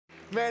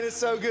Man, it's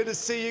so good to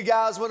see you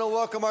guys. Want to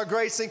welcome our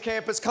Grayson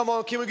campus. Come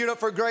on, can we get up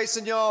for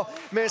Grayson, y'all?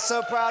 Man,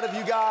 so proud of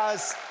you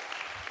guys.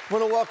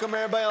 Want to welcome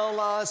everybody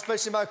online,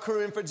 especially my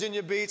crew in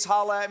Virginia Beach.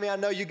 Holla at me. I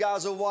know you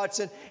guys are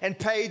watching. And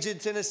Paige in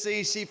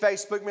Tennessee, she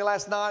Facebooked me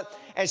last night,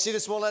 and she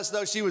just wanted us to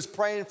know she was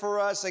praying for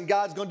us, and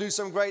God's going to do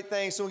some great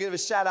things. So we'll give a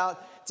shout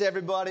out to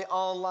everybody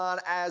online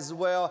as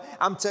well.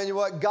 I'm telling you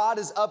what, God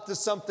is up to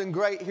something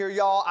great here,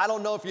 y'all. I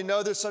don't know if you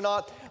know this or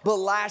not, but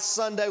last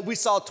Sunday we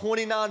saw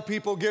 29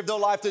 people give their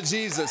life to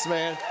Jesus,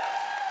 man.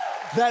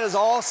 That is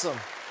awesome.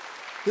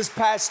 This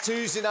past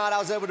Tuesday night, I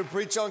was able to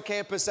preach on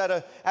campus at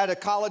a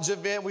college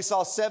event. We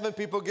saw 7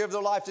 people give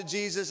their life to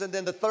Jesus. And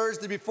then the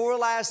Thursday before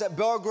last at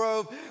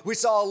Belgrove, we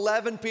saw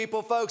 11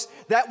 people. Folks,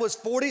 that was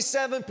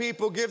 47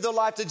 people give their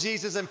life to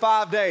Jesus in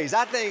 5 days.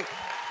 I think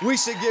we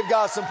should give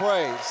God some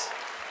praise.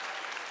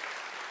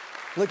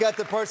 Look at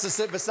the person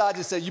sitting beside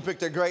you and say, you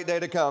picked a great day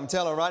to come.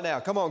 Tell them right now.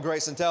 Come on,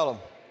 Grayson, tell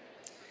them.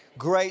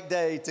 Great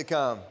day to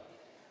come.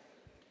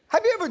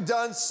 Have you ever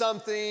done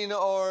something,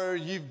 or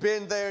you've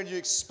been there and you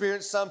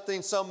experienced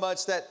something so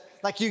much that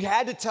like you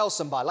had to tell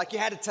somebody, like you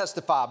had to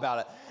testify about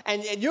it,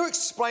 and you're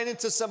explaining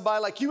to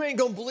somebody like, you ain't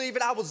gonna believe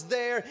it, I was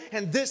there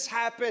and this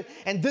happened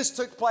and this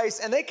took place,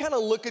 and they kind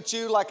of look at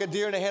you like a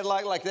deer in the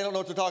headlight, like they don't know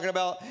what they're talking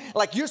about.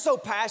 Like you're so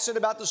passionate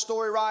about the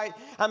story, right?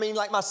 I mean,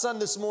 like my son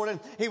this morning,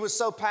 he was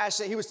so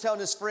passionate. He was telling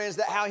his friends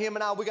that how him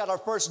and I, we got our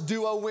first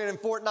duo win in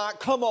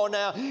Fortnite. Come on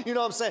now, you know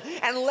what I'm saying?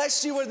 And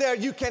unless you were there,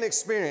 you can't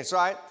experience,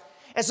 right?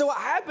 And so what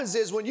happens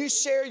is when you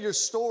share your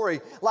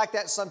story like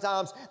that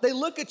sometimes, they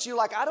look at you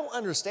like, I don't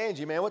understand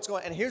you, man. What's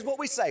going on? And here's what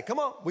we say. Come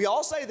on. We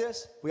all say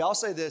this.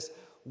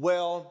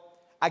 Well,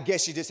 I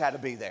guess you just had to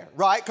be there,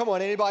 right? Come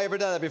on. Anybody ever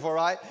done that before,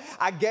 right?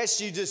 I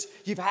guess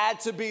you've had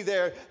to be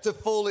there to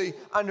fully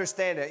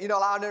understand it. You know,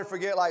 I'll never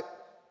forget, like,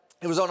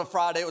 it was on a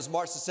Friday. It was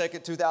March the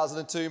 2nd,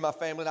 2002. My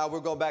family and I, we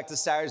were going back to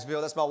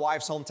Sayersville. That's my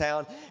wife's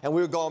hometown. And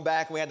we were going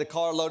back. We had the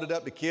car loaded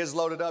up, the kids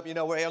loaded up. You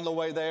know, we're on the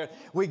way there.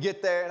 We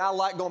get there, and I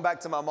like going back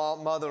to my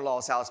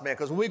mother-in-law's house, man,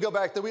 because when we go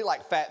back there, we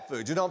like fat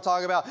food. You know what I'm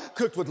talking about?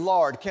 Cooked with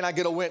lard. Can I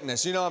get a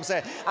witness? You know what I'm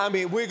saying? I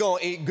mean, we're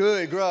going to eat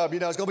good grub. You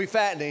know, it's going to be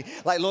fattening.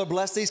 Like, Lord,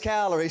 bless these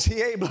calories. He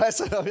ain't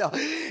blessing them, y'all.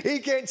 He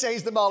can't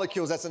change the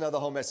molecules. That's another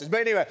whole message. But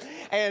anyway,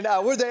 and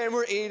we're there, and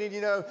we're eating, you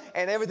know,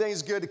 and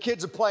everything's good. The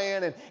kids are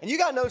playing, and you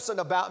got to know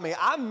something about me.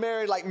 I'm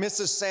married like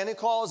Mrs. Santa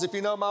Claus, if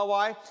you know my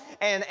wife,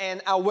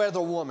 and a weather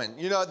woman.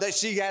 You know, that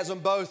she has them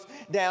both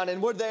down, and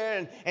we're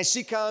there, and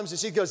she comes, and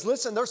she goes,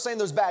 listen, they're saying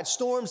there's bad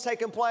storms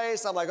taking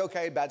place. I'm like,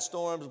 okay, bad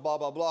storms, blah,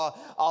 blah, blah,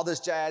 all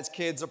this jazz.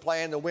 Kids are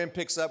playing, the wind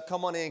picks up,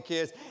 come on in,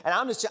 kids. And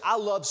I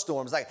love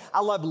storms. Like, I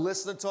love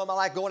listening to them. I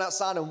like going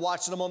outside and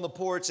watching them on the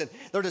porch, and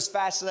they're just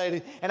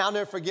fascinating. And I'll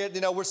never forget,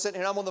 you know, we're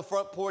sitting here, I'm on the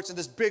front porch, and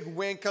this big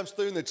wind comes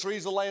through, and the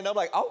trees are laying up. I'm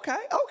like, okay.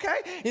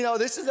 You know,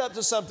 this is up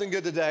to something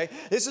good today.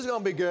 This is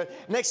going to be good.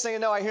 Next thing you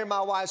know, I hear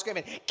my wife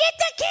screaming, get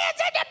the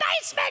kids in the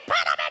basement, put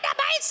them in the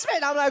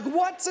basement. I'm like,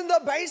 what's in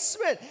the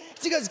basement?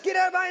 She goes, get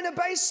everybody in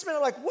the basement.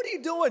 I'm like, what are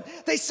you doing?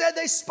 They said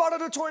they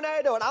spotted a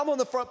tornado. And I'm on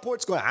the front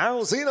porch going, I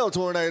don't see no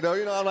tornado.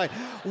 You know, I'm like,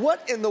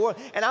 what in the world?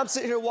 And I'm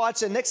sitting here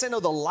watching. Next thing I know,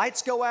 the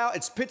lights go out.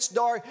 It's pitch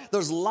dark.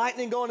 There's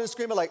lightning going and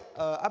screaming. Like,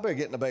 I better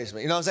get in the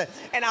basement. You know what I'm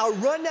saying? And I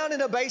run down in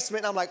the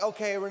basement. And I'm like,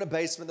 okay, we're in the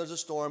basement. There's a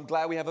storm.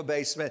 Glad we have a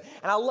basement.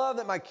 And I love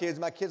that my kids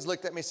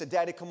looked at me and said,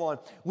 Daddy, come on.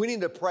 We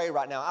need to pray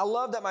right now. I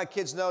love that my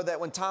kids know that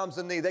when times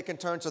of need, they can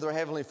turn to their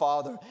Heavenly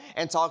Father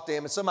and talk to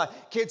Him. And so my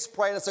kids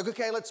prayed. I said,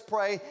 okay, let's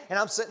pray. And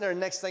I'm sitting there, and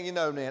next thing you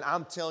know, man,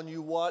 I'm telling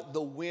you what,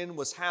 the wind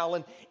was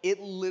howling.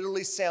 It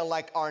literally sounded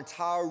like our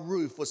entire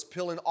roof was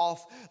peeling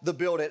off the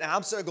building. And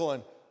I'm sitting there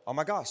going, oh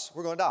my gosh,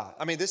 we're going to die.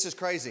 I mean, this is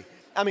crazy.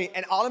 I mean,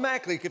 and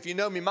automatically, if you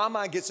know me, my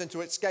mind gets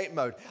into escape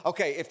mode.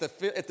 Okay, if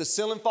the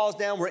ceiling falls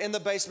down, we're in the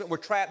basement, we're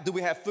trapped. Do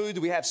we have food?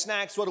 Do we have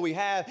snacks? What do we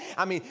have?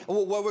 I mean,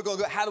 where we're going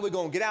to go? How do we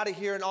go and get out of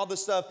here and all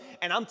this stuff?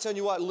 And I'm telling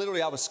you what,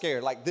 literally, I was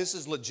scared. Like, this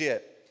is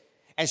legit.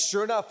 And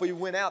sure enough, we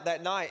went out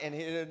that night, and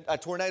a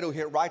tornado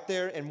hit right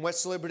there in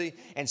West Liberty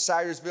and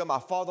Sayersville. My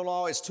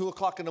father-in-law, it's 2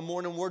 o'clock in the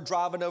morning. We're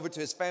driving over to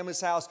his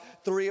family's house.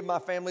 3 of my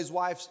family's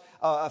wife's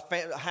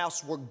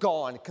house were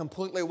gone,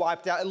 completely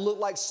wiped out. It looked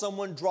like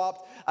someone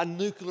dropped a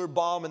nuclear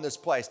bomb in this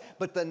place.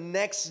 But the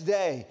next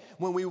day,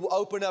 when we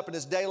open up and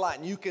it's daylight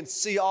and you can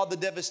see all the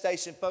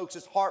devastation, folks,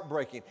 it's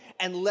heartbreaking.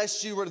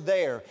 Unless you were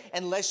there,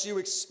 unless you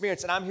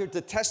experienced. And I'm here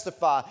to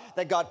testify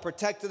that God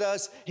protected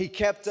us. He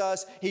kept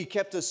us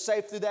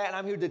safe through that. And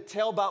I'm here to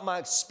tell about my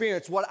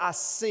experience, what I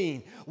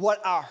seen,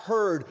 what I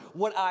heard,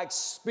 what I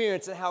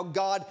experienced, and how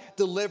God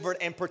delivered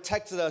and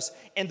protected us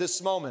in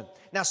this moment.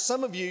 Now,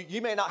 some of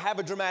you may not have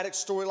a dramatic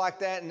story like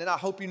that, and I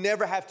hope you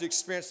never have to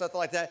experience something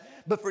like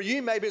that. But for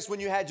you, maybe it's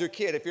when you had your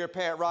kid. If you're a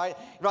parent, right?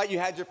 You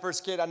had your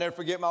first kid. I never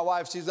forget my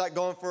wife. She's like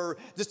going for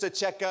just a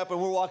checkup, and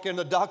we're walking.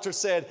 The doctor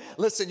said,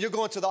 listen, you're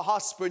going to the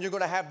hospital, and you're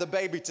going to have the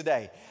baby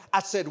today. I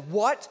said,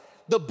 what?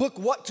 The book,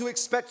 What to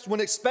Expect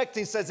When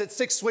Expecting, says it's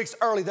 6 weeks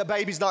early, the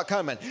baby's not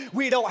coming.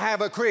 We don't have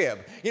a crib.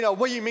 You know,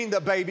 what do you mean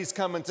the baby's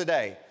coming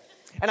today?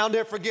 And I'll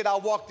never forget, I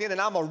walked in and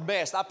I'm a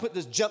mess. I put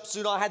this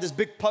jumpsuit on, I had this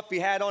big puffy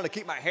hat on to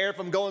keep my hair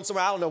from going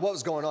somewhere. I don't know what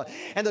was going on.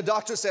 And the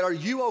doctor said, are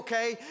you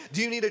okay?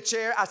 Do you need a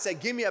chair? I said,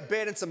 give me a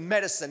bed and some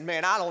medicine.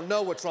 Man, I don't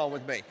know what's wrong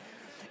with me.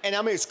 And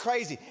I mean, it's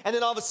crazy. And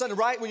then all of a sudden,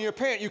 right when you're a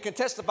parent, you can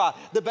testify.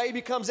 The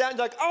baby comes out and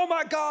you're like, oh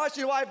my gosh,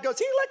 your wife goes,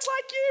 he looks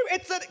like you.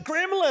 It's a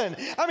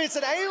gremlin. I mean, it's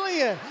an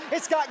alien.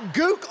 It's got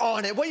gook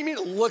on it. What do you mean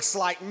it looks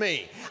like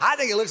me? I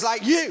think it looks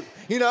like you,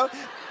 you know?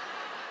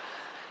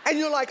 And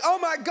you're like, oh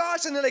my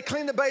gosh, and then they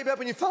clean the baby up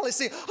and you finally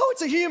see, oh,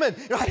 it's a human,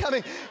 right? I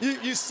mean,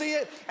 you see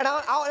it. And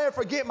I'll never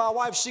forget my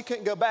wife, she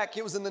couldn't go back.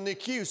 He was in the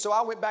NICU. So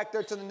I went back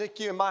there to the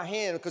NICU and my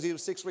hand, because he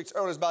was 6 weeks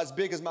early, was about as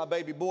big as my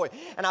baby boy.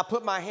 And I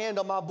put my hand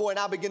on my boy and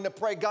I began to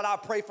pray, God, I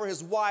pray for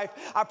his wife.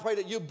 I pray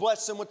that you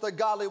bless him with a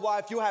godly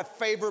wife. You have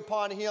favor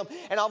upon him.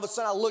 And all of a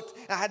sudden I looked,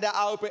 I had that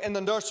eye open and the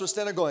nurse was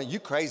standing there going,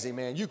 you crazy,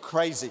 man, you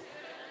crazy.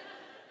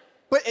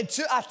 But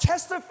until I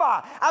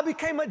testify, I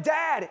became a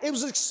dad. It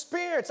was an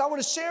experience. I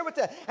want to share with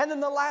that. And then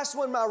the last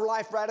one, my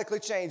life radically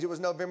changed. It was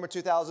November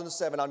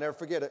 2007. I'll never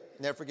forget it.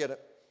 Never forget it.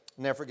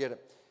 Never forget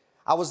it.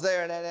 I was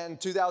there, and in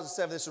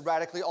 2007, this was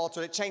radically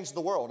altered. It changed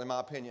the world, in my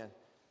opinion.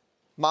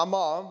 My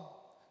mom,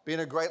 being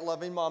a great,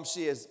 loving mom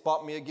she is,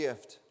 bought me a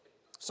gift.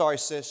 Sorry,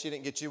 sis, she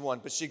didn't get you one,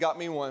 but she got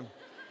me one.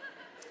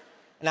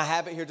 And I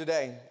have it here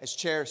today. It's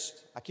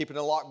cherished. I keep it in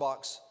a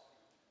lockbox.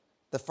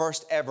 The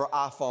first ever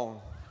iPhone.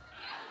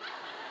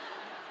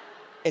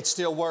 It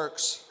still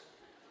works.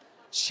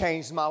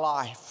 Changed my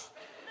life.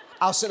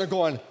 I was sitting there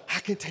going, I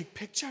can take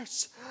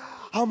pictures.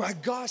 Oh my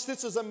gosh,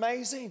 this is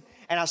amazing.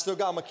 And I still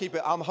got, I'm gonna keep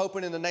it. I'm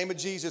hoping in the name of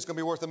Jesus, it's gonna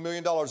be worth $1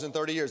 million in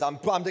 30 years.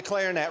 I'm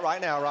declaring that right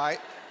now, right?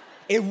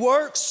 It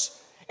works.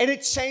 And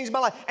it changed my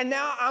life. And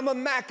now I'm a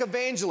Mac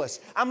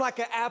evangelist. I'm like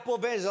an Apple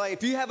evangelist. Like,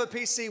 if you have a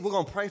PC, we're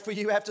going to pray for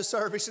you after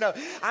service. You know,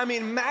 I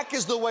mean, Mac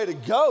is the way to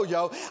go,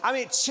 yo. I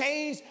mean, it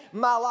changed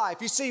my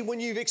life. You see, when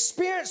you've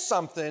experienced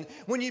something,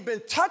 when you've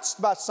been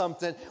touched by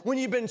something, when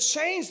you've been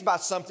changed by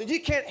something, you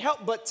can't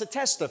help but to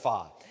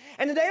testify.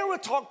 And today I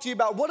want to talk to you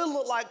about what it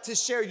looked like to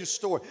share your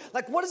story.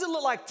 Like, what does it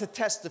look like to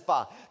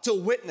testify, to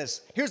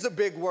witness? Here's a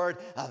big word,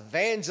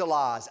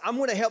 evangelize. I'm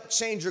going to help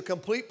change your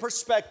complete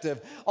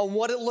perspective on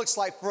what it looks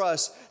like for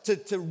us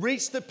to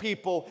reach the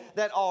people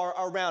that are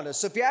around us.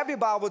 So if you have your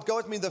Bible, go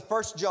with me to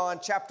 1 John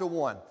chapter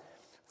 1.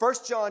 1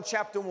 John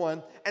chapter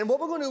 1. And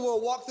what we're going to do,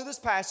 we'll walk through this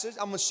passage.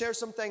 I'm going to share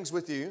some things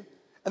with you.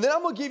 And then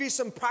I'm going to give you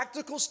some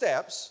practical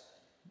steps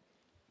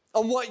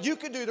on what you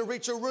could do to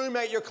reach your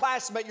roommate, your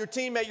classmate, your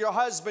teammate, your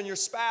husband, your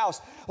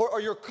spouse, or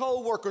your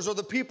co-workers, or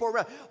the people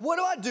around. What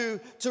do I do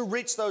to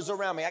reach those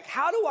around me? Like,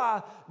 how do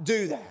I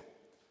do that?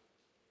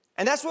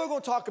 And that's what we're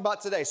going to talk about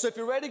today. So if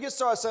you're ready to get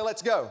started, say,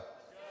 let's go.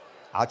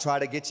 I'll try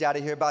to get you out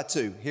of here by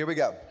 2. Here we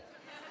go.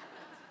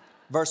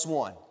 Verse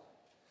 1.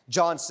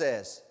 John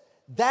says,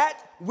 that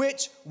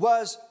which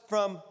was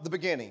from the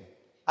beginning.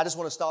 I just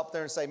want to stop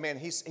there and say,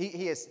 man,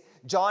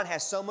 John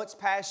has so much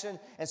passion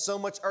and so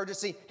much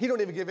urgency, he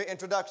don't even give an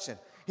introduction.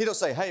 He don't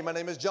say, hey, my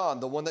name is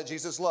John, the one that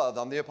Jesus loved.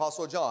 I'm the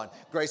Apostle John.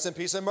 Grace and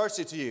peace and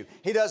mercy to you.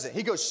 He doesn't.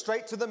 He goes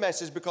straight to the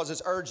message because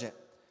it's urgent.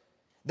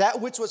 That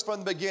which was from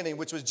the beginning,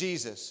 which was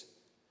Jesus,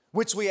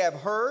 which we have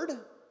heard,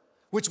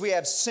 which we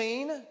have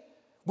seen,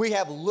 we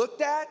have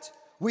looked at,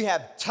 we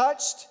have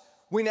touched,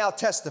 we now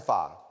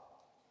testify.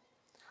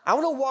 I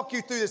want to walk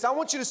you through this. I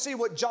want you to see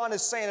what John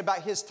is saying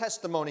about his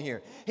testimony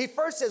here. He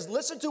first says,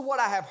 listen to what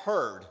I have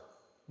heard.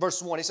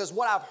 Verse 1, he says,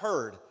 what I've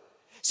heard.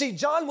 See,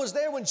 John was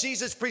there when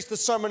Jesus preached the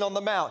Sermon on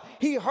the Mount.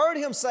 He heard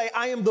him say,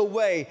 I am the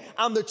way,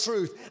 I'm the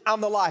truth, I'm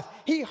the life.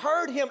 He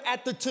heard him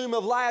at the tomb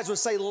of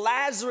Lazarus say,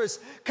 Lazarus,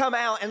 come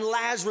out, and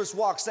Lazarus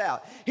walks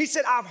out. He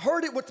said, I've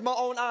heard it with my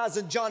own eyes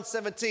in John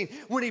 17.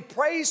 When he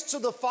prays to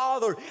the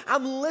Father,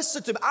 I'm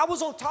listening to him. I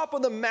was on top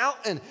of the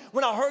mountain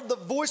when I heard the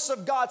voice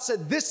of God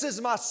said, this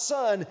is my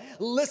son,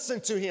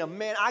 listen to him.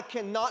 Man, I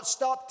cannot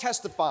stop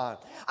testifying.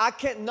 I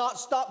cannot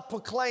stop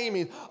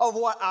proclaiming of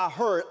what I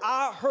heard.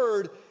 I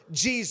heard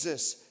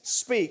Jesus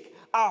speak.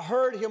 I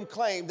heard him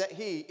claim that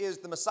he is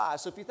the Messiah.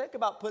 So if you think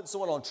about putting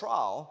someone on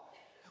trial,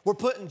 we're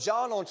putting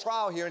John on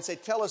trial here and say,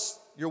 tell us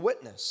your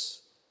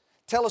witness.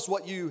 Tell us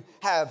what you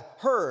have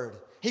heard.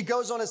 He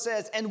goes on and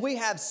says, and we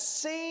have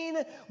seen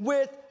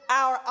with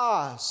our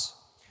eyes.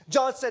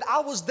 John said, I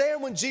was there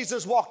when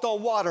Jesus walked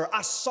on water.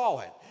 I saw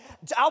it.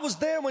 I was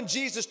there when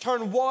Jesus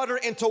turned water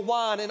into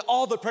wine and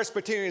all the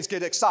Presbyterians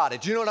get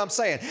excited. You know what I'm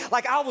saying?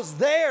 Like, I was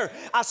there.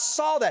 I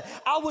saw that.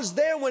 I was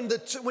there when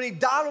he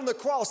died on the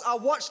cross. I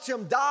watched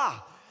him die.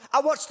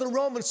 I watched the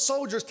Roman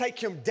soldiers take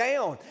him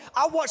down.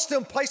 I watched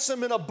them place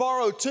him in a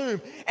borrowed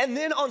tomb. And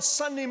then on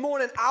Sunday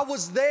morning, I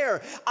was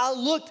there. I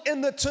looked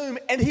in the tomb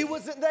and he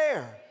wasn't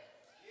there.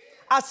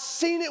 I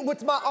seen it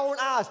with my own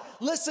eyes.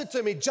 Listen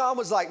to me. John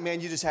was like,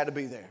 man, you just had to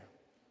be there.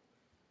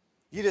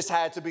 You just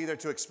had to be there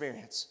to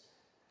experience.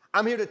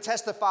 I'm here to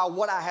testify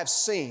what I have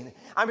seen.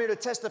 I'm here to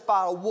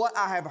testify what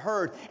I have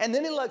heard. And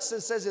then he looks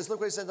and says this. Look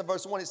what he says in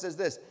verse 1. He says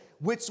this,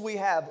 which we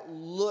have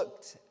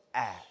looked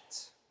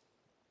at.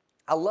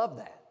 I love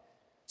that.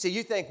 See,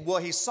 you think, well,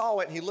 he saw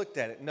it and he looked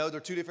at it. No, there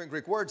are 2 different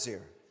Greek words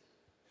here.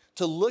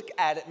 To look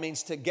at it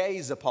means to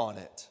gaze upon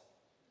it.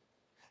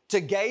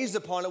 To gaze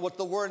upon it, what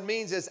the word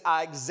means is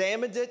I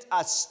examined it,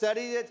 I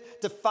studied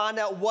it to find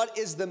out what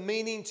is the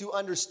meaning, to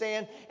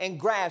understand and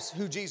grasp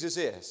who Jesus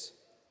is.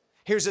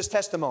 Here's his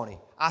testimony.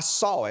 I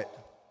saw it,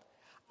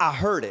 I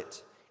heard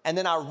it, and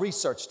then I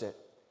researched it.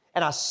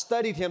 And I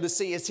studied him to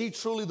see, is he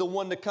truly the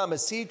one to come?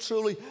 Is he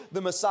truly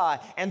the Messiah?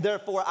 And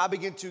therefore, I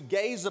begin to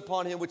gaze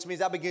upon him, which means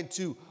I begin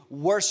to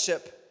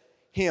worship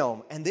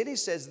him. And then he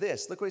says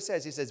this. Look what he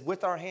says. He says,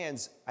 with our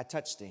hands, I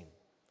touched him.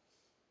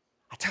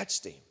 I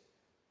touched him.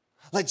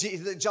 Like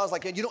John's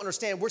like, you don't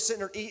understand. We're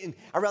sitting there eating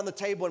around the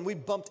table, and we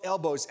bumped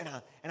elbows, and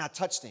I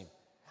touched him.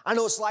 I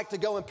know it's like to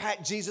go and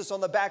pat Jesus on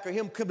the back, or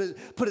him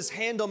put his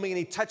hand on me, and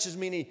he touches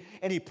me,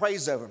 and he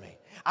prays over me.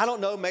 I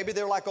don't know, maybe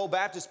they're like old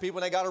Baptist people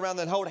and they got around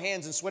and hold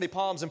hands and sweaty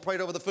palms and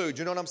prayed over the food.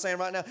 You know what I'm saying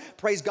right now?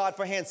 Praise God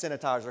for hand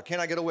sanitizer. Can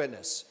I get a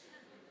witness?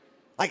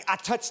 Like I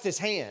touched his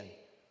hand.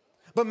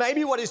 But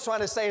maybe what he's trying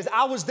to say is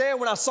I was there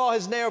when I saw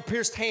his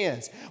nail-pierced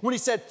hands. When he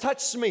said,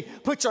 touch me,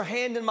 put your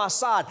hand in my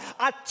side.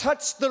 I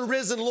touched the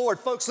risen Lord.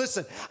 Folks,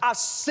 listen, I've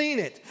seen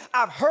it.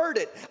 I've heard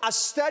it. I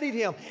studied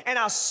him and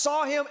I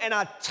saw him and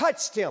I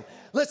touched him.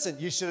 Listen,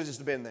 you should have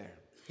just been there.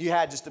 You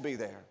had just to be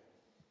there.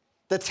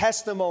 The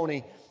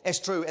testimony is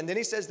true. And then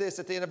he says this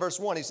at the end of verse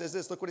 1. He says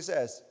this, look what he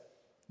says.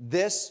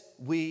 This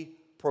we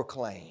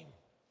proclaim.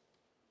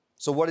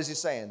 So what is he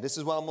saying? This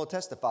is what I'm going to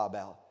testify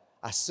about.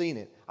 I seen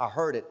it. I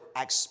heard it.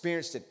 I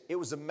experienced it. It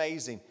was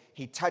amazing.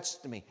 He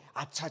touched me.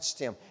 I touched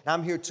him. And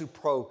I'm here to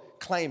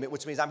proclaim it,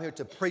 which means I'm here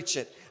to preach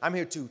it. I'm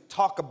here to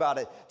talk about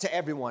it to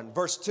everyone.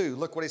 Verse 2,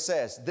 look what he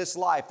says. This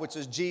life, which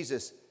is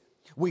Jesus,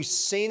 we've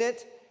seen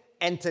it,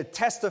 and to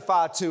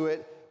testify to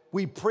it,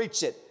 we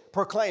preach it,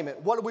 proclaim it.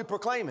 What are we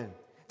proclaiming?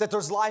 That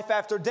there's life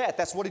after death.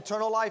 That's what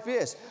eternal life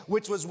is,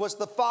 which was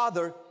the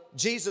Father.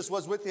 Jesus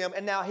was with him,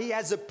 and now he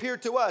has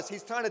appeared to us.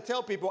 He's trying to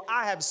tell people,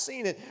 I have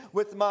seen it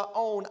with my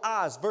own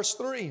eyes. Verse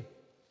 3.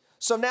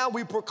 So now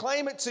we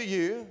proclaim it to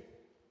you,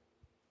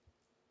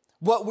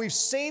 what we've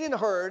seen and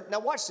heard. Now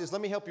watch this.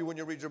 Let me help you when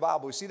you read your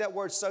Bible. You see that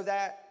word, so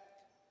that?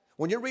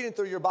 When you're reading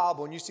through your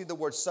Bible and you see the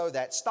word so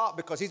that, stop,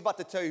 because he's about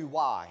to tell you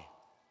why.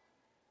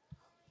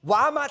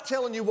 Why am I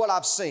telling you what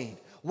I've seen?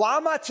 Why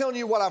am I telling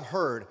you what I've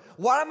heard?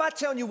 Why am I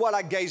telling you what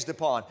I gazed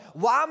upon?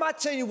 Why am I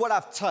telling you what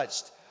I've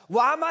touched?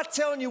 Why am I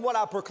telling you what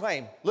I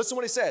proclaim? Listen to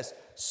what he says.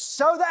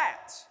 So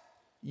that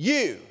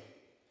you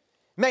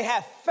may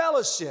have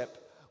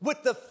fellowship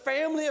with the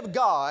family of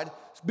God,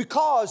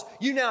 because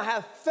you now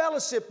have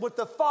fellowship with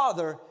the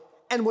Father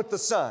and with the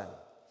Son.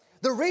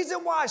 The reason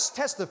why I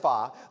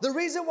testify, the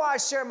reason why I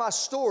share my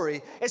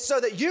story is so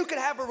that you can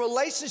have a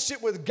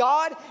relationship with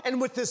God and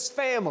with His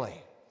family.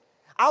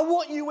 I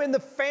want you in the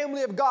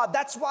family of God.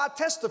 That's why I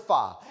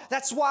testify.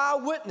 That's why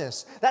I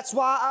witness. That's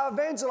why I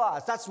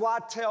evangelize. That's why I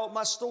tell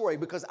my story,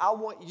 because I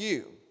want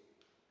you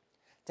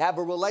to have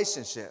a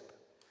relationship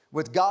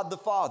with God the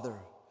Father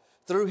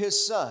through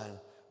His Son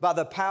by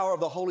the power of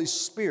the Holy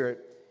Spirit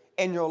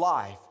in your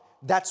life.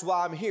 That's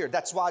why I'm here.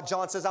 That's why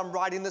John says I'm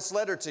writing this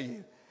letter to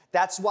you.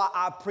 That's why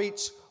I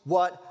preach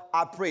what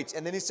I preach.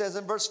 And then he says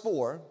in verse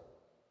 4,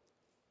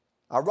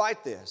 I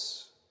write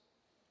this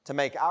to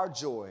make our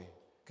joy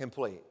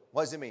complete.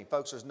 What does it mean?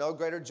 Folks, there's no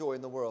greater joy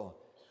in the world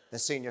than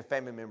seeing your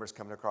family members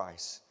come to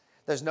Christ.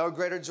 There's no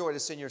greater joy to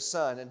seeing your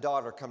son and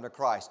daughter come to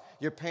Christ.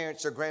 Your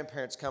parents, your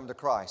grandparents come to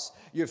Christ.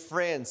 Your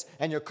friends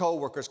and your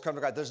co-workers come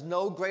to Christ. There's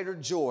no greater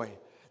joy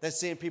than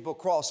seeing people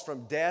cross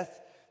from death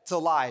to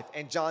life.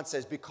 And John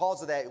says,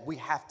 because of that, we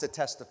have to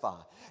testify.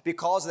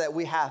 Because of that,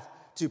 we have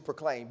to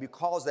proclaim.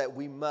 Because of that,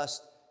 we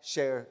must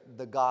share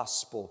the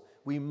gospel.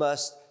 We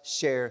must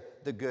share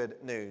the good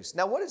news.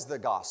 Now, what is the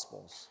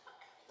Gospels?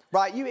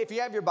 Right? If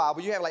you have your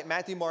Bible, you have like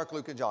Matthew, Mark,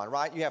 Luke, and John,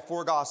 right? You have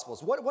 4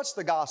 Gospels. What's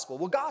the gospel?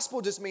 Well,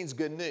 gospel just means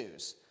good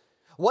news.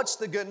 What's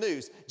the good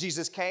news?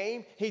 Jesus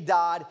came, He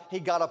died, He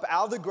got up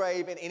out of the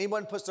grave, and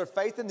anyone puts their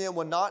faith in Him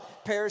will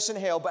not perish in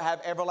hell, but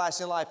have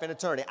everlasting life and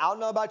eternity. I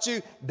don't know about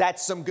you,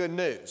 that's some good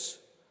news.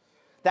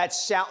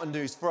 That's shouting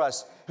news for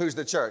us who's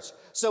the church.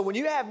 So when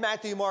you have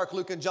Matthew, Mark,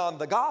 Luke, and John,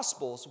 the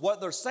Gospels,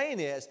 what they're saying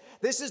is,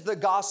 this is the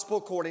gospel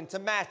according to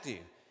Matthew.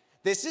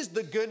 This is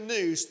the good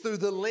news through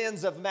the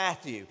lens of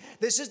Matthew.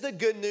 This is the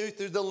good news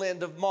through the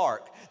lens of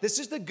Mark. This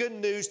is the good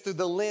news through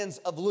the lens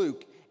of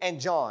Luke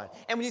and John.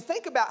 And when you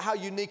think about how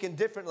unique and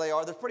different they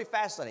are, they're pretty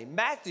fascinating.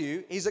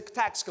 Matthew, he's a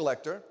tax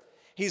collector.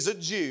 He's a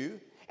Jew.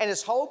 And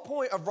his whole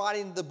point of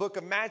writing the book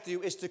of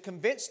Matthew is to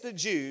convince the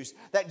Jews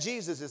that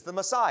Jesus is the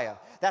Messiah.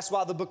 That's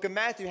why the book of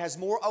Matthew has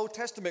more Old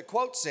Testament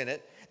quotes in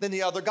it than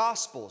the other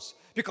Gospels,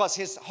 because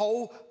his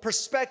whole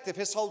perspective,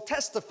 his whole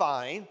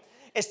testifying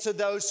is to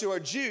those who are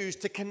Jews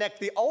to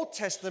connect the Old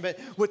Testament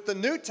with the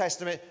New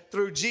Testament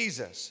through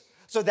Jesus.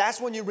 So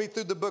that's when you read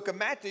through the book of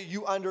Matthew,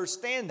 you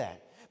understand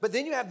that. But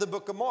then you have the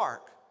book of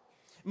Mark.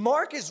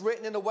 Mark is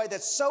written in a way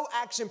that's so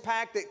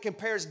action-packed that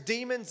compares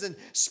demons and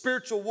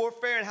spiritual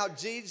warfare and how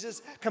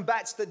Jesus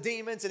combats the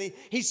demons. And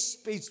he's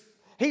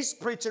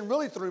preaching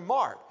really through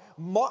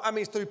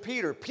through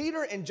Peter.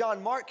 Peter and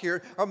John Mark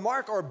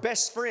are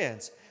best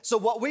friends. So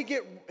what we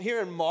get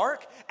here in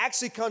Mark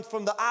actually comes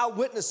from the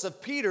eyewitness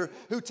of Peter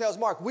who tells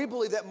Mark. We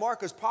believe that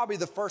Mark is probably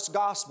the first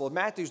gospel.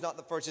 Matthew's not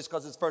the first just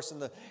because it's first in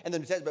the New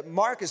Testament, but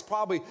Mark is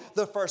probably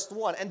the first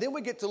one. And then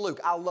we get to Luke.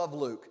 I love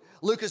Luke.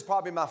 Luke is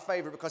probably my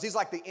favorite because he's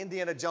like the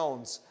Indiana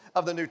Jones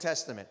of the New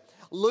Testament.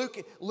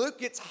 Luke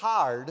gets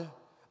hired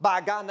by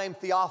a guy named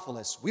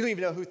Theophilus. We don't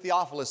even know who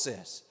Theophilus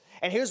is.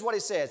 And here's what he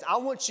says. I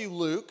want you,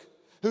 Luke,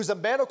 who's a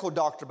medical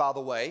doctor, by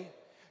the way,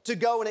 to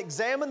go and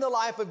examine the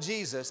life of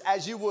Jesus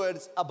as you would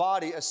a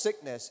body, a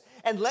sickness,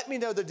 and let me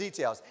know the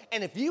details.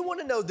 And if you want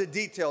to know the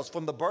details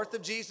from the birth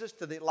of Jesus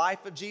to the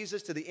life of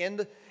Jesus to the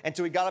end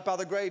until he got up out of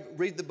the grave,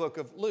 read the book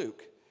of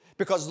Luke.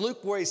 Because Luke,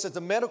 where he says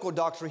a medical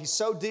doctor, he's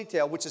so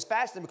detailed, which is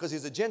fascinating because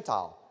he's a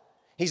Gentile.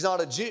 He's not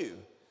a Jew.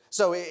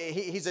 So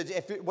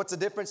what's the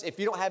difference? If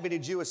you don't have any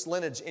Jewish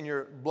lineage in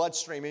your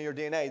bloodstream, in your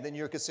DNA, then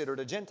you're considered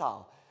a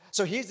Gentile.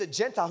 So he's a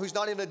Gentile who's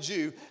not even a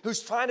Jew,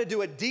 who's trying to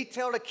do a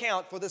detailed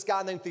account for this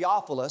guy named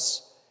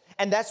Theophilus.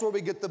 And that's where we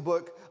get the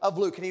book of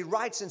Luke. And he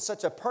writes in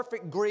such a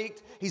perfect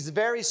Greek. He's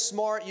very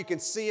smart. You can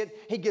see it.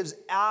 He gives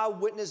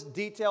eyewitness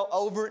detail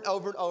over and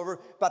over and over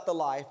about the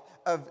life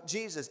of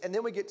Jesus. And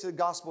then we get to the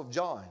Gospel of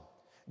John.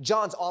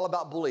 John's all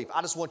about belief.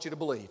 I just want you to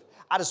believe.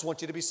 I just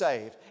want you to be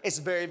saved. It's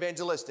very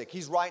evangelistic.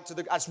 He's right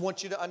to I just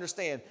want you to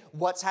understand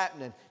what's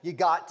happening. You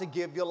got to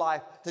give your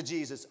life to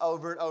Jesus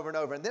over and over and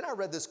over. And then I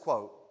read this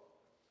quote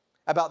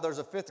about there's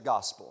a fifth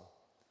gospel.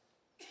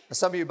 And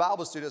some of you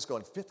Bible students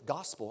going, fifth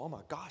gospel? Oh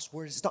my gosh,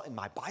 it's not in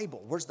my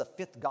Bible. Where's the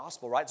fifth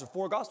gospel, right? It's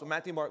four gospels,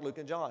 Matthew, Mark, Luke,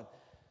 and John.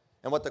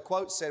 And what the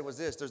quote said was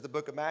this. There's the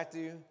book of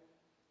Matthew,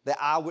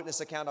 the eyewitness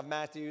account of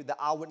Matthew, the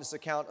eyewitness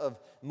account of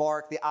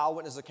Mark, the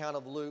eyewitness account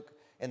of Luke,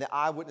 and the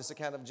eyewitness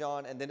account of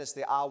John, and then it's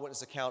the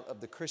eyewitness account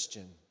of the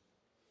Christian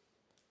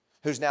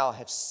who's now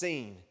have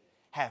seen,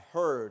 have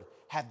heard,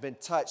 have been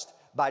touched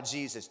by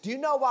Jesus. Do you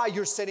know why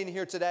you're sitting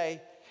here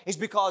today? It's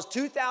because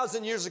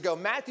 2,000 years ago,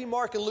 Matthew,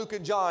 Mark, and Luke,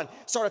 and John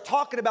started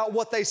talking about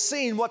what they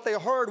seen, what they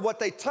heard, what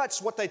they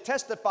touched, what they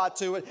testified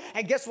to it.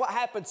 And guess what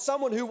happened?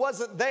 Someone who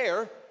wasn't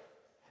there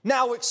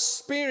now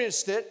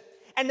experienced it.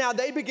 And now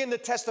they begin to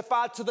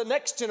testify to the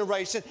next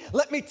generation.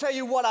 Let me tell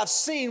you what I've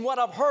seen, what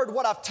I've heard,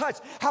 what I've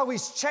touched, how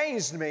he's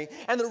changed me.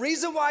 And the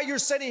reason why you're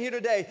sitting here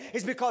today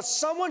is because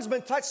someone's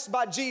been touched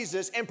by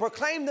Jesus and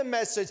proclaimed the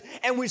message,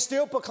 and we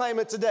still proclaim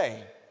it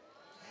today.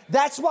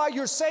 That's why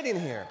you're sitting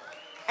here.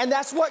 And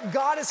that's what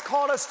God has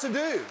called us to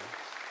do,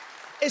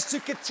 is to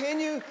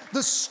continue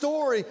the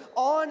story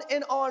on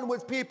and on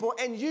with people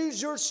and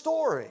use your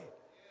story.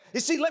 You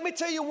see, let me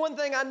tell you one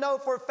thing I know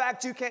for a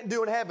fact you can't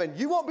do in heaven.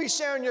 You won't be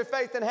sharing your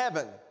faith in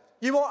heaven.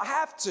 You won't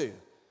have to.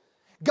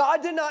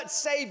 God did not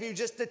save you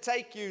just to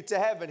take you to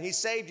heaven. He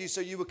saved you so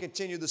you would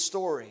continue the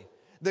story,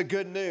 the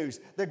good news,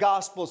 the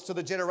gospels to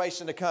the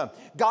generation to come.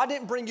 God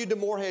didn't bring you to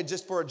Moorhead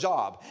just for a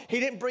job.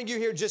 He didn't bring you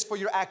here just for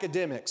your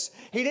academics.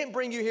 He didn't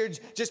bring you here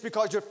just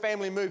because your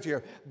family moved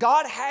here.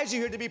 God has you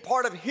here to be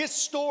part of His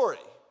story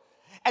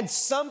and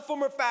some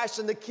form or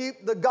fashion to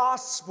keep the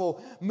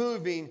gospel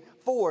moving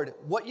forward.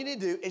 What you need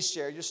to do is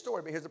share your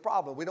story. But here's the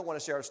problem. We don't want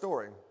to share our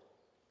story.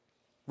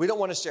 We don't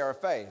want to share our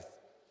faith.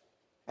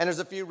 And there's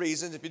a few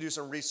reasons if you do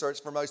some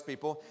research for most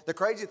people. The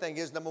crazy thing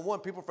is, number one,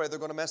 people are afraid they're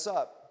going to mess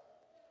up.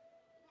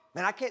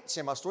 Man, I can't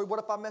share my story. What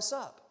if I mess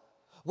up?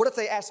 What if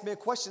they ask me a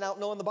question I don't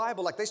know in the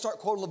Bible? Like they start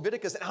quoting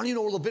Leviticus and I don't even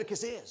know what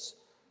Leviticus is.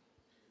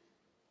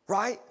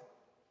 Right?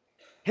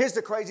 Here's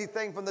the crazy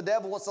thing from the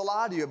devil. What's the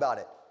lie to you about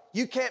it?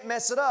 You can't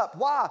mess it up.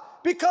 Why?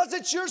 Because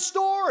it's your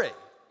story.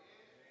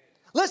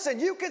 Listen,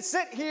 you could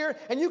sit here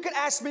and you could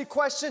ask me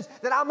questions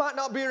that I might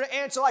not be able to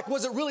answer, like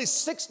was it really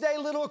 6-day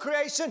little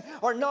creation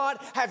or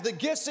not? Have the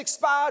gifts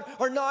expired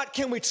or not?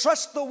 Can we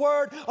trust the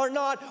word or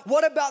not?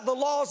 What about the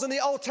laws in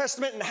the Old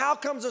Testament and how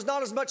comes there's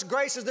not as much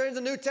grace as there in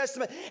the New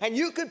Testament? And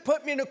you could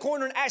put me in a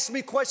corner and ask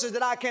me questions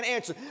that I can't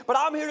answer. But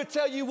I'm here to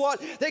tell you what,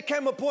 there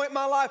came a point in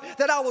my life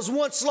that I was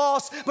once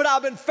lost, but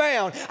I've been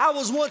found. I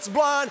was once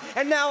blind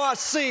and now I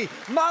see.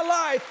 My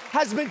life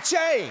has been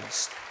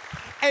changed.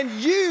 And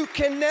you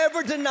can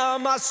never deny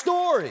my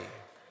story.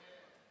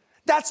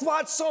 That's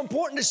why it's so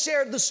important to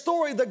share the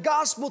story, the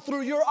gospel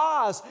through your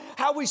eyes,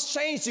 how He's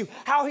changed you,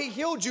 how He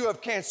healed you of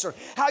cancer,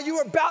 how you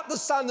were about to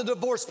sign the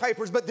divorce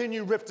papers, but then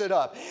you ripped it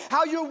up,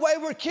 how your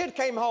wayward kid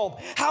came home,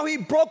 how He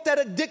broke that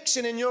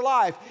addiction in your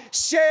life.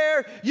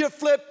 Share your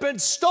flipping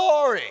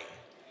story.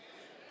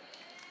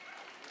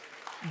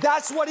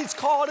 That's what He's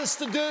called us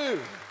to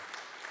do.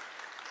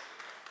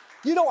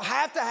 You don't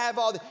have to have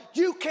all that.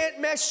 You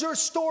can't mess your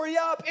story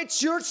up.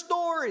 It's your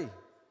story.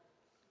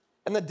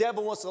 And the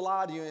devil wants to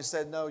lie to you and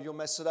said, no, you'll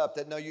mess it up,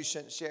 that no, you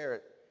shouldn't share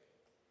it.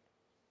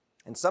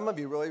 And some of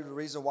you really, the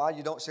reason why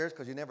you don't share it is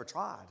because you never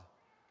tried.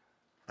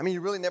 I mean, you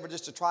really never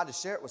just tried to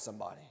share it with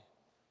somebody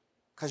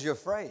because you're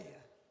afraid.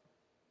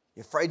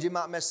 You're afraid you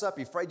might mess up.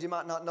 You're afraid you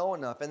might not know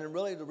enough. And then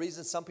really the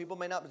reason some people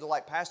may not be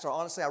like, Pastor,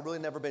 honestly, I've really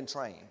never been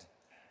trained.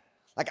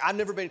 Like I've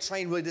never been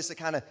trained really just to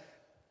kind of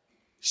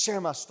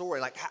share my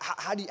story. Like,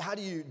 how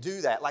do you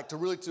do that? Like,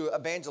 to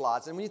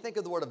evangelize. And when you think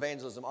of the word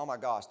evangelism, oh my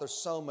gosh, there's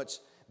so much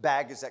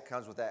baggage that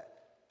comes with that.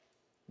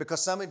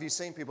 Because some of you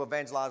seen people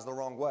evangelize the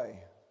wrong way.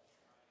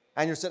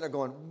 And you're sitting there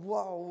going,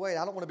 whoa, wait,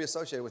 I don't want to be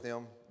associated with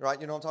them, right?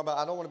 You know what I'm talking about?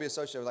 I don't want to be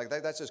associated with,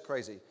 like, that's just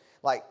crazy.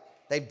 Like,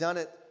 they've done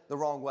it the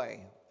wrong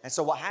way. And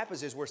so what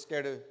happens is we're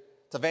scared to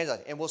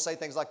evangelize. And we'll say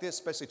things like this,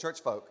 especially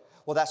church folk.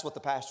 Well, that's what the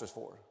pastor's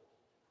for.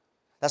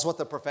 That's what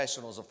the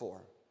professionals are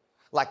for.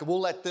 Like,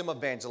 we'll let them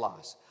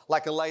evangelize.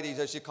 Like a lady,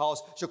 she'll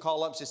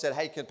call up and she said,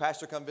 hey, can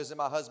pastor come visit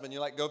my husband?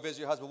 You're like, go visit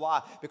your husband.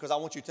 Why? Because I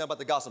want you to tell him about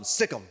the gospel.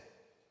 Sick him.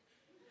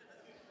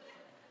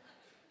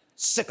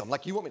 Sick him.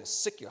 Like, you want me to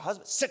sick your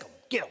husband? Sick him.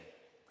 Get him.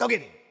 Go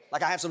get him.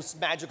 Like I have some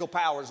magical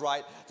powers,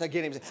 right, to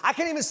get him. I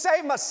can't even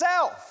save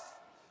myself.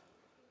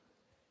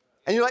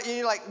 And you're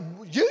like,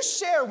 you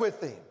share with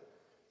them.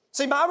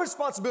 See, my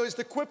responsibility is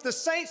to equip the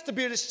saints to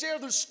be able to share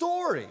their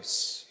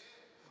stories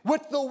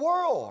with the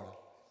world.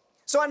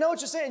 So I know what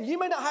you're saying. You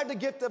may not have the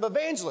gift of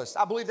evangelist.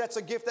 I believe that's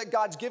a gift that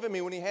God's given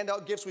me. When he hand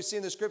out gifts we see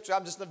in the scripture,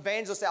 I'm just an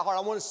evangelist at heart.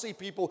 I want to see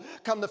people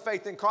come to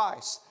faith in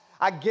Christ.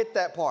 I get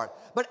that part.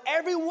 But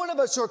every one of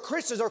us who are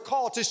Christians are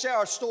called to share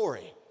our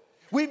story.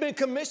 We've been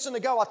commissioned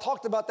to go. I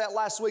talked about that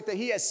last week, that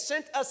he has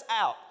sent us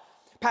out.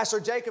 Pastor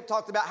Jacob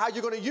talked about how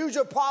you're going to use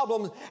your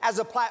problems as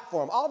a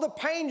platform. All the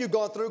pain you're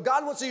going through,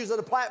 God wants to use it as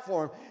a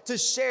platform to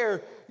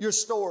share your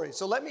story.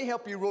 So let me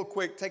help you real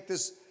quick. Take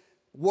this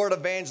word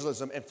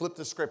evangelism and flip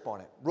the script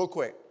on it real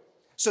quick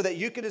so that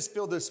you can just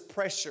feel this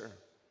pressure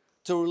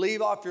to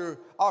relieve off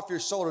your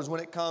shoulders when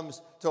it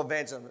comes to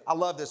evangelism. I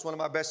love this. One of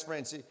my best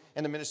friends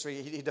in the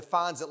ministry, he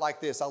defines it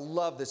like this. I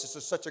love this. This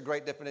is such a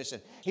great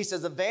definition. He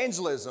says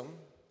evangelism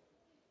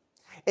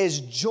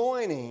is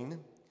joining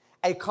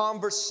a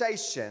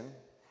conversation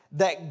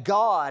that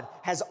God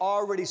has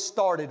already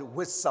started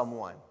with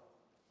someone.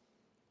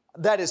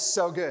 That is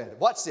so good.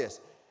 Watch this.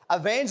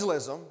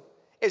 Evangelism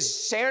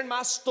is sharing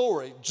my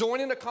story,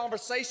 joining a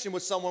conversation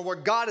with someone where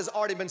God has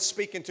already been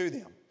speaking to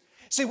them.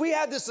 See, we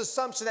have this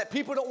assumption that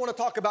people don't want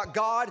to talk about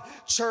God,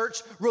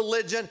 church,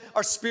 religion,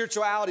 or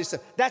spirituality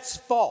stuff. That's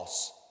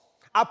false.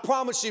 I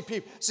promise you,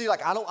 people, see,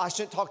 like, I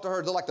shouldn't talk to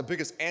her. They're like the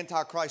biggest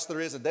antichrist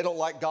there is, and they don't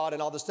like God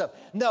and all this stuff.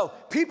 No,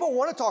 people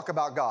want to talk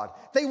about God.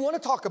 They want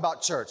to talk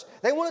about church.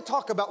 They want to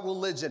talk about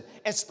religion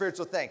and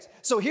spiritual things.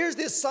 So here's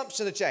the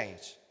assumption to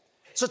change.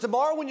 So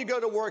tomorrow when you go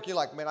to work, you're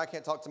like, man, I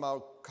can't talk to my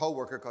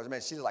coworker because, man,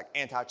 she's like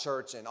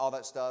anti-church and all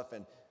that stuff.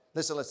 And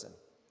listen.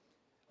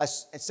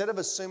 Instead of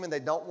assuming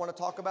they don't want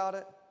to talk about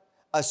it,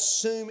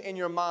 assume in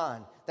your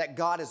mind that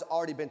God has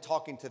already been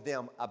talking to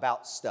them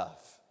about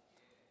stuff.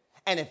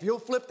 And if you'll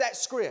flip that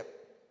script,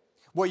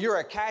 where you're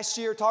a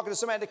cashier talking to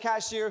somebody at the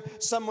cashier,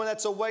 someone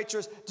that's a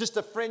waitress, just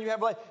a friend you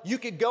have, you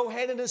could go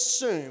ahead and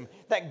assume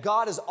that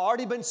God has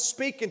already been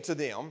speaking to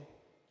them,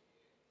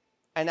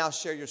 and now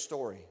share your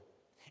story.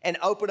 And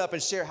open up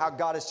and share how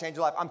God has changed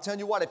your life. I'm telling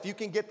you what, if you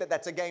can get that,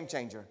 that's a game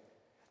changer.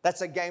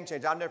 That's a game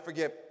changer. I'll never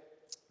forget,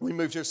 we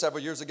moved here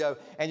several years ago,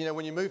 and you know,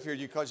 when you move here,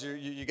 you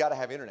got to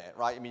have internet,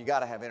 right? I mean, you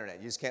got to have internet.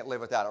 You just can't live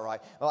without it, right?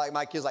 Like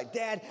my kid's like,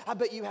 Dad, I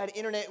bet you had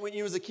internet when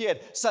you was a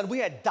kid. Son, we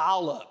had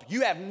dial-up.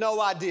 You have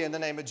no idea in the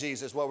name of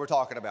Jesus what we're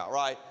talking about,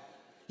 right?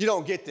 You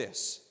don't get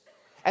this.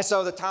 And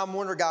so the Time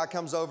Warner guy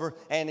comes over,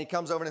 and he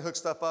comes over and hooks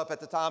stuff up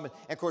at the time. And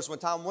of course, when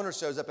Time Warner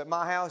shows up at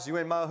my house, you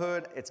in my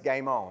hood, it's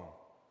game on.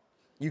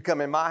 You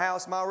come in my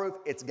house, my roof,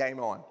 it's game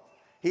on.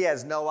 He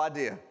has no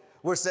idea.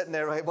 We're sitting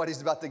there, right, what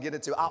he's about to get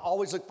into. I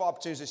always look for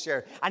opportunities to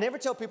share. I never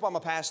tell people I'm a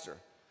pastor.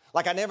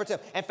 Like, I never tell.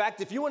 In fact,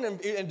 if you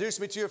want to introduce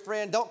me to your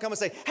friend, don't come and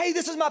say, hey,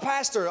 this is my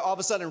pastor. All of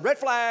a sudden, red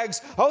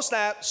flags, oh,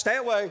 snap, stay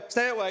away.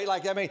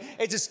 Like, I mean,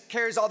 it just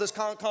carries all this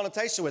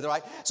connotation with it,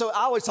 right? So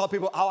I always tell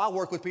people, I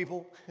work with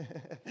people.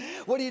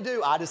 What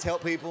do? I just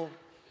help people.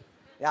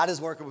 Yeah, I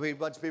just work with a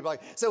bunch of people. Like,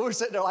 so we're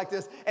sitting there like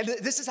this, and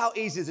this is how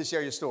easy it is to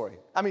share your story.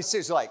 I mean,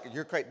 seriously, like,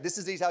 you're crazy. This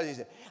is easy, how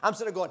easy. I'm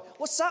sitting there going,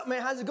 what's up,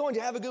 man? How's it going?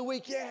 Did you have a good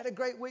week? Yeah, I had a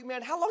great week,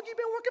 man. How long have you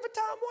been working for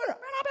Time Warner?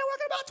 Man, I've been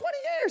working about 20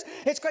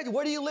 years. It's crazy.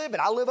 Where do you live?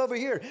 And I live over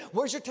here.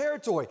 Where's your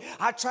territory?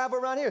 I travel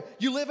around here.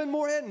 You live in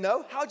Moorhead?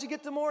 No. How'd you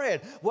get to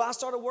Moorhead? Well, I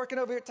started working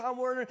over here at Time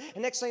Warner,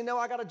 and next thing you know,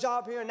 I got a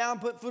job here, and now I'm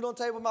putting food on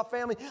the table with my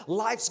family.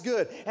 Life's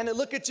good. And they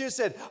look at you and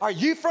said, are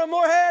you from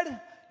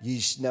Moorhead?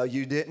 No,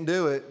 you didn't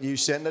do it. You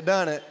shouldn't have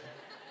done it.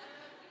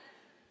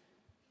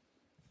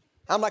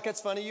 I'm like,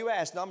 that's funny you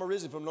asked. No, I'm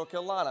originally from North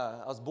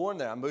Carolina. I was born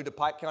there. I moved to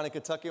Pike County,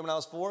 Kentucky when I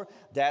was 4.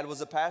 Dad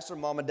was a pastor.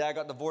 Mom and Dad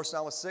got divorced when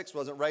I was 6.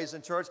 Wasn't raised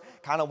in church.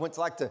 Kind of went to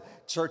like the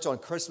church on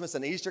Christmas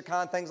and Easter,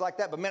 kind of things like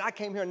that. But man, I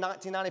came here in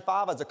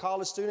 1995 as a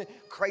college student,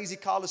 crazy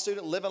college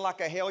student, living like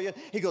a hellion.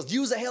 He goes,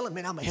 you was a hellion?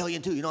 Man, I'm a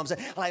hellion too. You know what I'm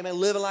saying? I'm like, man,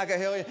 living like a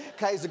hellion.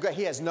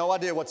 He has no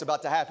idea what's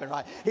about to happen,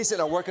 right? He's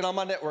sitting there working on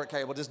my network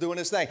cable, just doing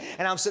this thing.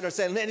 And I'm sitting there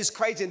saying, man, it's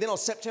crazy. And then on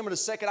September the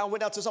 2nd, I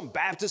went out to some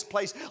Baptist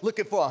place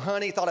looking for a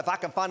honey. Thought if I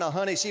could find a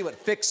honey, she would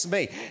fix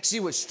me. She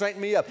would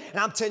straighten me up. And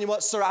I'm telling you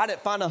what, sir, I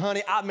didn't find a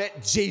honey. I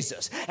met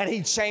Jesus, and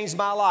he changed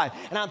my life.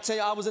 And I'm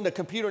telling you, I was in the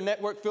computer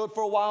network field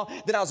for a while.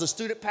 Then I was a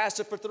student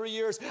pastor for 3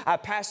 years. I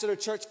pastored a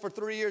church for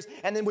 3 years.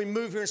 And then we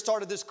moved here and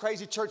started this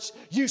crazy church.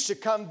 You should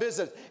come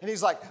visit. And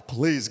he's like,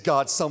 please,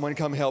 God, someone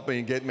come help me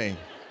and get me.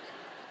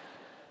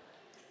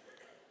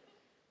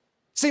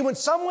 See, when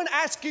someone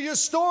asks you your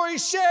story,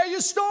 share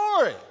your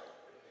story.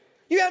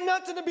 You have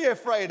nothing to be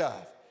afraid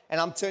of.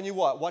 And I'm telling you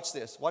what, watch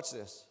this.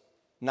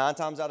 9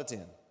 times out of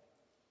 10.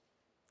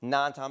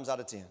 9 times out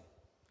of 10.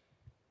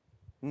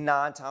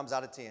 9 times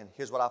out of 10.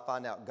 Here's what I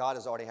find out. God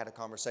has already had a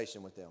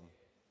conversation with them.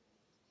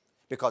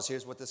 Because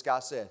here's what this guy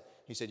said.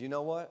 He said, you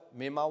know what?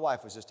 Me and my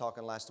wife was just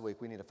talking last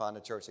week. We need to find a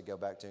church to go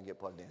back to and get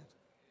plugged in.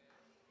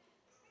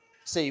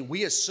 See,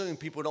 we assume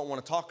people don't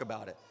want to talk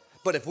about it.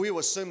 But if we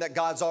assume that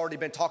God's already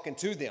been talking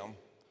to them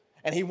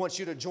and He wants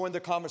you to join the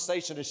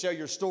conversation to share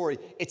your story,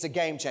 it's a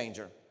game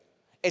changer.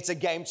 It's a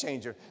game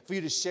changer for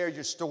you to share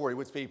your story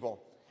with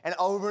people. And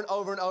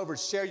over,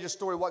 share your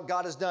story, what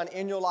God has done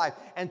in your life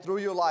and through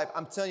your life.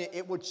 I'm telling you,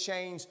 it will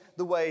change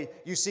the way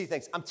you see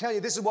things. I'm telling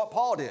you, this is what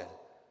Paul did.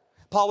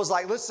 Paul was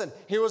like, listen,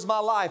 here was my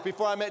life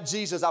before I met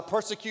Jesus. I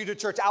persecuted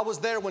church. I was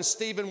there when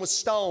Stephen was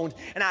stoned,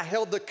 and I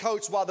held the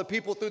coats while the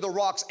people threw the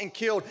rocks and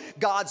killed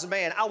God's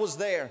man. I was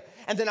there.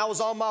 And then I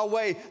was on my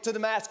way to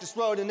Damascus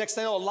Road, and next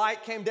thing you know, a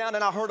light came down,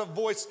 and I heard a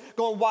voice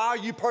going, why are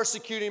you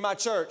persecuting my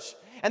church?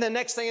 And the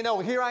next thing you know,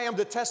 here I am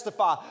to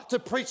testify, to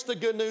preach the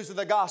good news of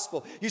the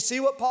gospel. You see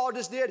what Paul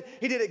just did?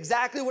 He did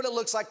exactly what it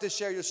looks like to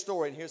share your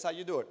story. And here's how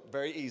you do it.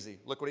 Very easy.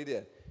 Look what he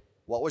did.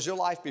 What was your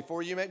life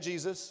before you met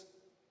Jesus?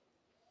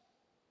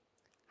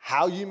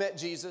 How you met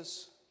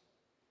Jesus?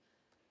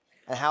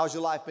 And how has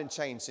your life been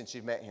changed since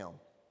you've met Him?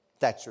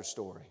 That's your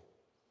story.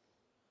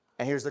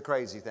 And here's the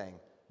crazy thing.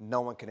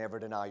 No one can ever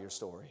deny your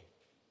story.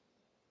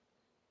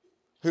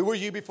 Who were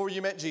you before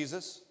you met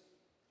Jesus?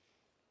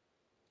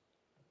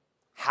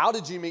 How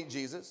did you meet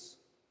Jesus?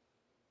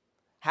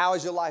 How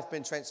has your life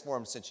been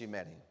transformed since you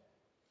met Him?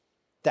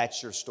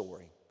 That's your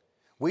story.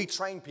 We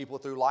train people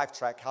through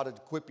LifeTrack how to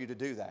equip you to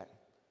do that.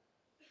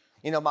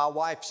 You know, my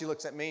wife, she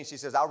looks at me and she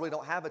says, I really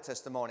don't have a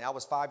testimony. I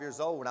was 5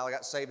 years old when I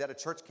got saved at a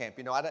church camp.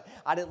 You know,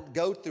 I didn't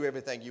go through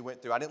everything you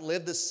went through. I didn't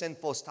live the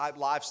sinful type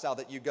lifestyle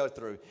that you go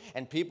through.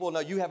 And people know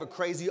you have a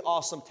crazy,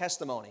 awesome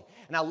testimony.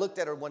 And I looked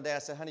at her one day, I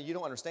said, honey, you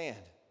don't understand.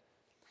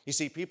 You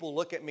see, people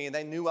look at me and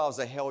they knew I was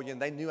a hellion.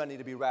 They knew I needed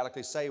to be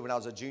radically saved when I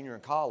was a junior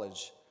in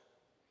college.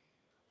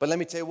 But let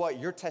me tell you what,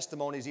 your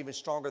testimony is even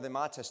stronger than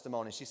my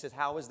testimony. She said,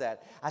 how is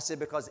that? I said,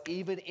 because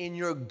even in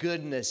your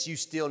goodness, you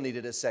still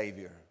needed a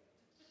Savior.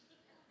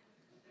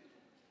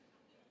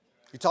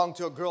 You're talking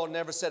to a girl who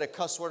never said a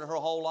cuss word in her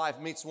whole life,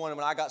 meets one, and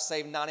when I got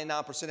saved,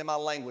 99% of my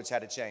language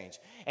had to change.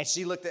 And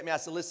she looked at me, I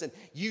said, listen,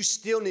 you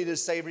still needed a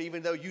Savior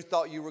even though you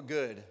thought you were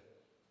good.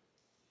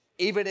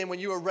 Even when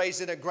you were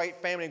raised in a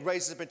great family and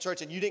raised up in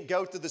church and you didn't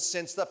go through the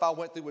sin stuff I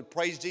went through with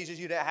praise Jesus,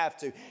 you didn't have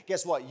to.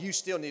 Guess what? You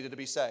still needed to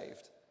be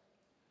saved.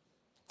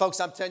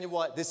 Folks, I'm telling you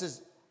what, this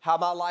is how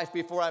my life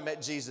before I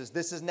met Jesus.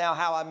 This is now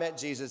how I met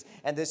Jesus.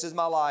 And this is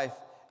my life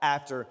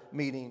after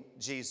meeting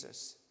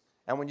Jesus.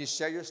 And when you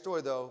share your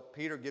story, though,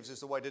 Peter gives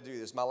us a way to do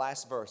this. My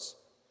last verse,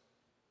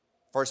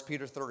 1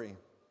 Peter 3.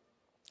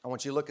 I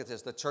want you to look at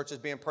this. The church is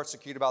being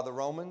persecuted by the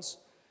Romans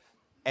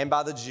and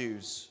by the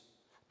Jews.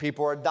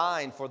 People are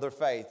dying for their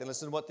faith. And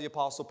listen to what the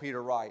Apostle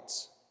Peter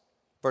writes.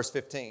 Verse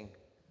 15.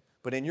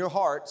 But in your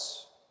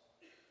hearts,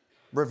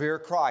 revere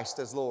Christ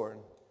as Lord.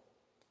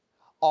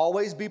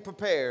 Always be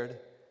prepared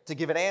to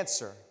give an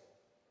answer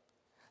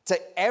to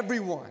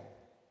everyone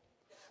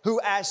who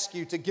asks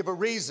you to give a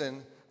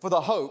reason for the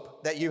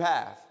hope that you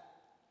have.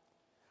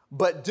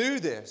 But do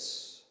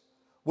this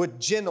with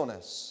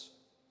gentleness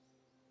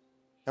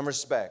and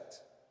respect.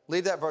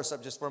 Leave that verse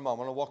up just for a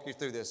moment. I'm going to walk you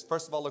through this.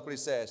 First of all, look what he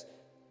says.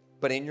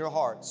 But in your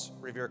hearts,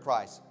 revere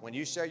Christ. When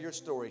you share your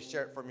story,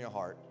 share it from your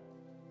heart.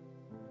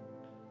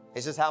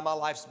 This is how my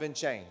life's been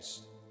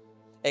changed.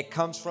 It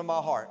comes from my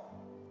heart.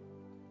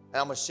 And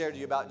I'm going to share to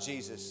you about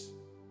Jesus,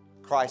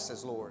 Christ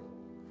as Lord.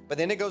 But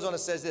then it goes on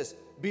and says this.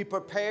 Be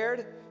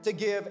prepared to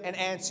give an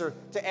answer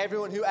to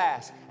everyone who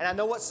asks. And I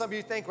know what some of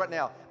you think right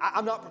now.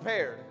 I'm not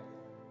prepared.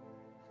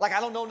 Like I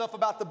don't know enough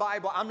about the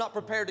Bible. I'm not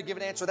prepared to give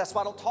an answer. That's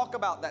why I don't talk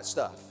about that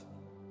stuff.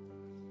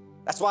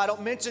 That's why I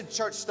don't mention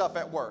church stuff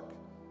at work.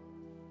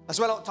 That's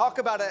why I don't talk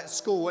about it at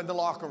school in the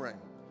locker room.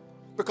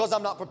 Because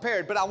I'm not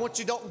prepared. But I want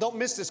you, don't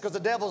miss this because the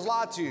devil's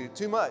lied to you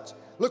too much.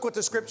 Look what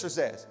the scripture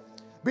says.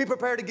 Be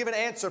prepared to give an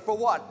answer for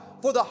what?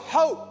 For the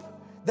hope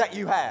that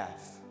you have.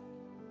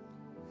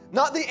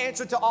 Not the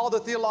answer to all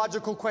the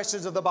theological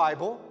questions of the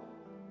Bible.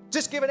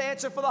 Just give an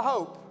answer for the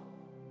hope.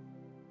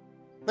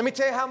 Let me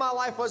tell you how my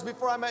life was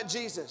before I met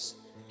Jesus.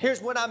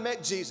 Here's when I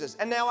met Jesus.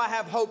 And now I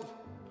have hope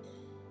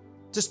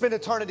to spend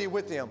eternity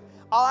with Him.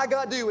 All I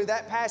got to do with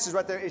that passage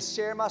right there is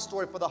share my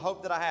story for the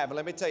hope that I have. And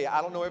let me tell you,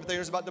 I don't know everything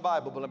there is about the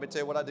Bible, but let me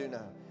tell you what I do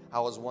know. I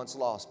was once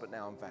lost, but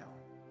now I'm found.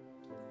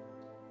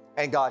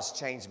 And God's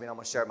changed me, and I'm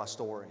going to share my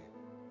story.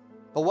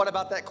 But what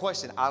about that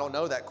question? I don't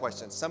know that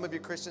question. Some of you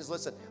Christians,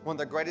 listen, one of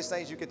the greatest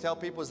things you can tell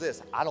people is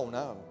this. I don't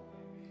know.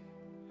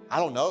 I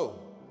don't know.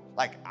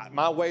 Like,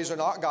 my ways are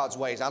not God's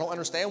ways. I don't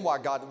understand why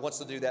God wants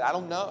to do that. I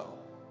don't know.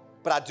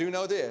 But I do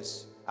know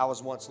this. I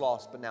was once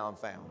lost, but now I'm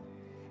found.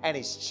 And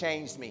He's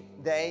changed me.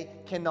 They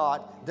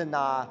cannot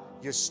deny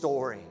your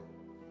story.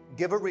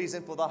 Give a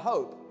reason for the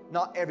hope,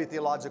 not every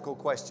theological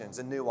questions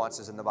and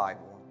nuances in the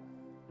Bible.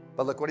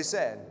 But look what He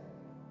said.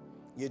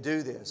 You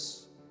do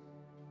this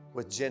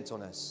with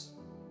gentleness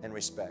and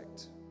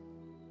respect.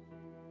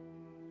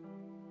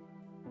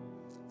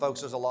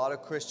 Folks, there's a lot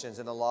of Christians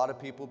and a lot of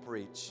people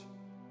preach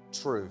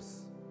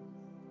truth,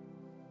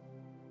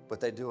 but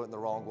they do it in the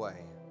wrong way.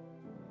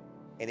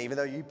 And even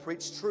though you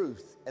preach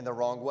truth in the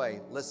wrong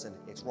way, listen,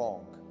 it's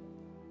wrong.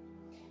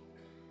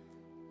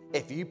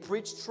 If you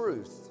preach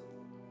truth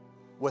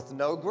with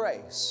no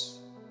grace,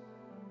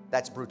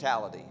 that's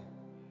brutality.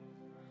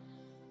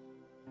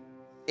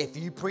 If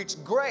you preach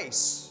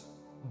grace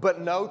but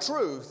no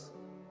truth,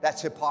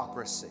 that's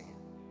hypocrisy.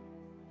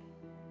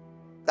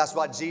 That's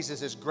why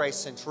Jesus is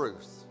grace and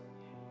truth.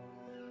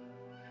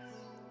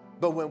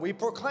 But when we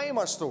proclaim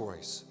our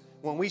stories,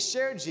 when we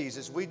share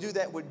Jesus, we do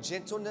that with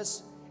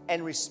gentleness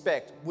and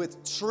respect,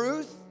 with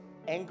truth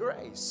and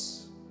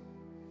grace.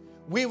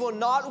 We will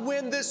not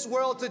win this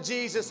world to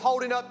Jesus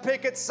holding up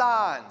picket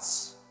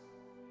signs.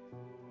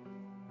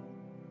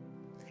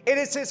 It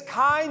is His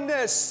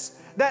kindness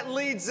that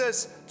leads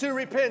us to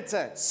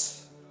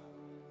repentance.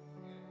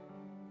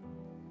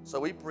 So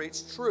we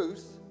preach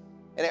truth,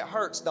 and it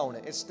hurts, don't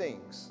it? It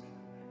stings.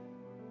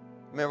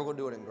 Man, we're going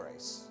to do it in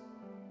grace.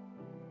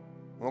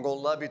 We're going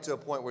to love you to a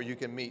point where you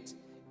can meet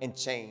and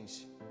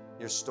change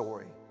your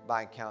story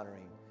by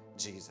encountering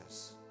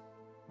Jesus.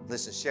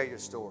 Listen, share your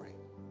story.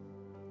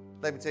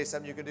 Let me tell you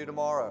something you can do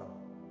tomorrow.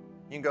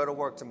 You can go to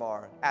work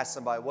tomorrow. Ask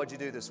somebody, what'd you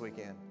do this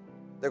weekend?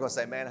 They're going to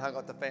say, man, I hung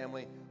out with the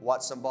family,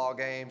 watched some ball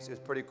games. It was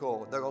pretty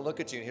cool. They're going to look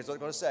at you, and here's what they're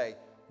going to say.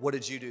 What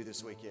did you do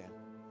this weekend?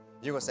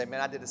 You're going to say, man,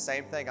 I did the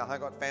same thing. I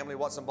hung out with family,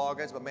 watched some ball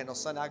games, but man, on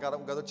Sunday I got up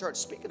and go to church.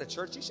 Speaking of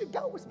church, you should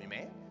go with me,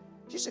 man.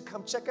 You should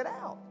come check it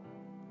out.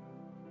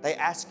 They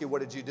ask you,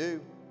 what did you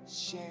do?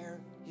 Share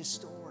your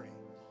story.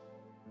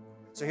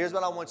 So here's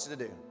what I want you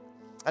to do.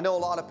 I know a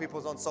lot of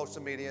people's on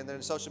social media, and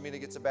then social media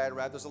gets a bad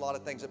rap. There's a lot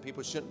of things that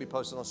people shouldn't be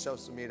posting on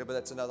social media, but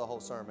that's another whole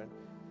sermon.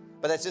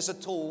 But that's just a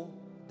tool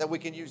that we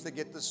can use to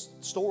get this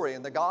story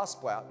and the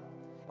gospel out.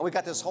 And we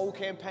got this whole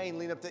campaign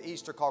leading up to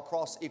Easter called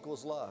Cross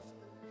Equals Love.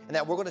 And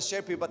that we're going to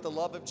share people about the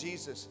love of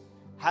Jesus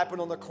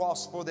happened on the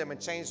cross for them and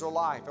changed their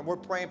life. And we're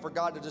praying for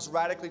God to just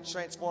radically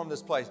transform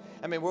this place.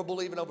 I mean, we're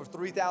believing over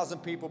 3,000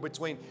 people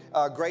between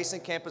Grayson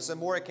Campus and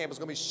Moria Campus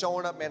going to be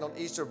showing up, man, on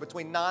Easter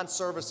between 9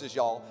 services,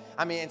 y'all.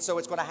 I mean, and so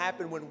it's going to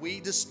happen when we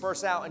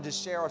disperse out and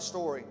just share our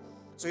story.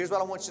 So here's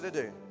what I want you to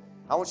do.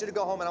 I want you to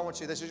go home, and I want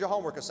you, this is your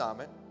homework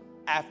assignment.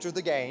 After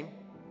the game,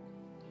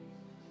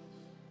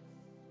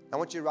 I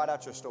want you to write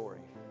out your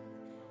story.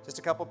 Just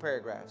a couple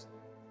paragraphs.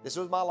 This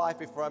was my life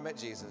before I met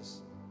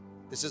Jesus.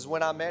 This is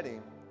when I met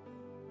Him.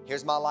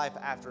 Here's my life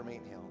after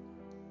meeting Him.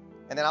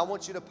 And then I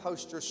want you to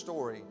post your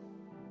story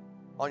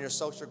on your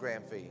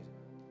socialgram feed.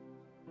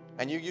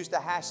 And you use the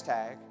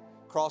hashtag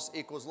Cross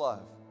Equals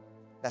Love.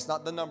 That's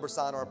not the number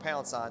sign or a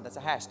pound sign. That's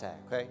a hashtag,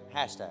 okay?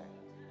 Hashtag.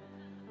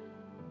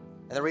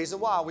 And the reason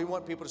why, we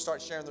want people to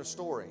start sharing their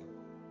story.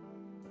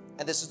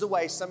 And this is the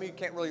way, some of you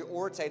can't really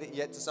orientate it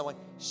yet to someone,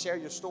 share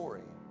your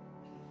story.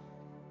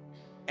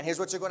 And here's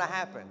what's going to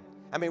happen.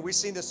 I mean, we've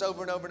seen this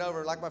over and over and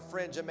over. Like my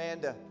friend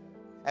Jamanda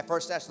at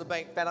First National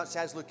Bank found out she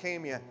has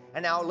leukemia.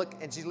 And now look,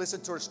 and she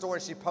listened to her story,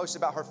 and she posted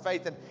about her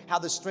faith and how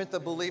the strength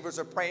of believers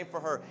are praying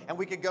for her. And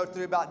we could go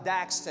through about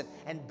Daxton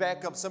and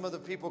Beckham, some of the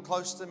people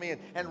close to me,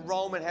 and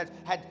Roman had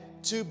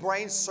 2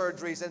 brain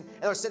surgeries, and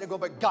they're sitting there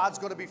going, but God's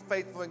going to be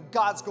faithful, and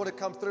God's going to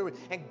come through,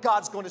 and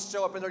God's going to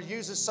show up. And they're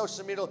using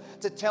social media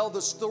to tell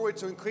the story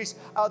to increase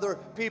other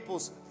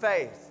people's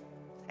faith.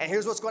 And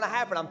here's what's going to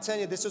happen. I'm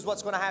telling you, this is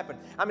what's going to happen.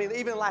 I mean,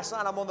 even last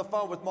night, I'm on the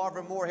phone with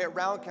Marvin Moore here at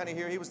Round County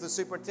here. He was the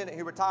superintendent.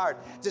 He retired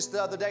just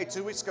the other day,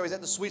 2 weeks ago. He's at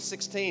the Sweet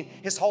 16.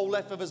 His whole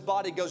left of his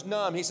body goes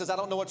numb. He says, I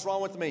don't know what's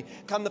wrong with me.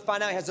 Come to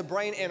find out, he has a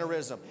brain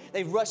aneurysm.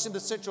 They rushed him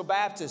to Central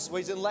Baptist, where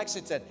he's in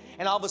Lexington.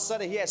 And all of a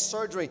sudden, he has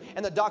surgery.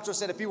 And the doctor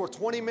said, if you were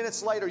 20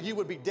 minutes later, you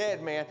would be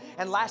dead, man.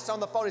 And last on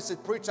the phone, he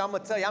said, preacher, I'm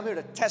going to tell you, I'm here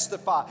to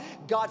testify.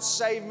 God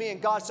saved me,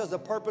 and God has a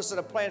purpose and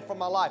a plan for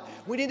my life.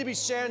 We need to be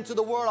sharing to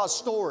the world our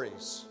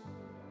stories.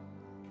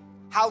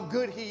 How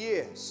good He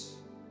is.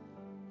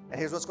 And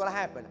here's what's going to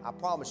happen. I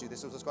promise you,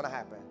 this is what's going to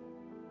happen.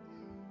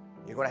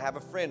 You're going to have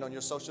a friend on your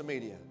social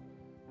media,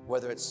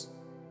 whether it's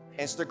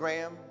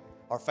Instagram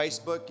or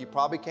Facebook. You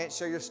probably can't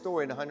share your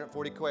story in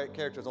 140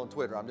 characters on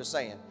Twitter. I'm just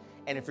saying.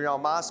 And if you're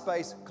on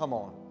MySpace, come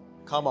on.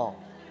 Come on.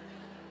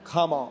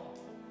 Come on.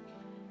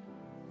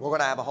 We're going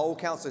to have a whole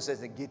council that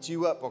says to get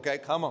you up, okay?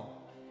 Come on.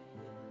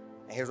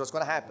 And here's what's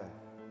going to happen.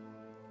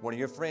 One of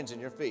your friends in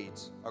your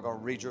feeds are going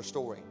to read your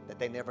story that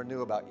they never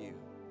knew about you.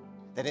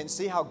 They didn't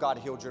see how God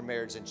healed your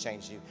marriage and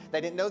changed you.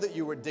 They didn't know that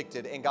you were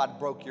addicted and God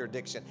broke your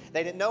addiction.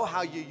 They didn't know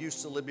how you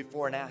used to live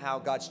before and how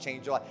God's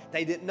changed your life.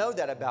 They didn't know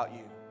that about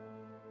you.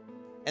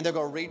 And they're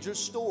going to read your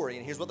story,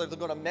 and here's what they're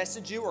going to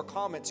message you or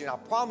comment to you. And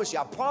I promise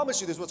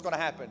you this is what's going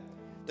to happen.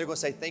 They're going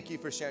to say, thank you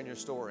for sharing your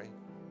story.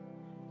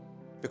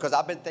 Because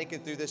I've been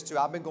thinking through this too.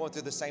 I've been going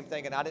through the same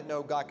thing, and I didn't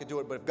know God could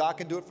do it. But if God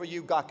can do it for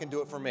you, God can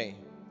do it for me.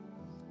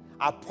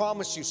 I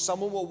promise you,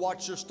 someone will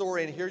watch your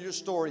story and hear your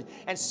story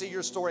and see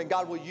your story, and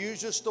God will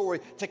use your story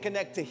to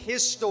connect to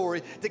His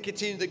story to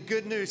continue the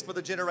good news for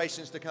the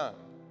generations to come.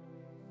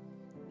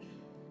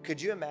 Could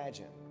you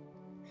imagine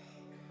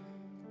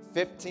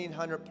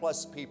 1,500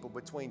 plus people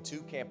between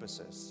 2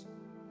 campuses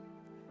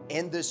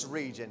in this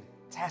region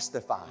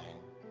testifying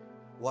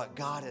what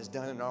God has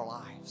done in our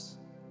lives.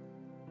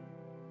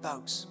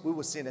 Folks, we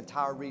will see an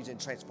entire region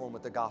transformed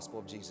with the gospel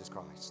of Jesus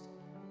Christ.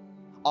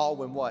 All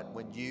when what?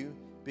 When you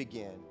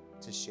begin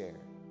to share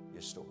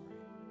your story.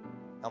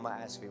 I'm going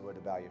to ask you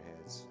to bow your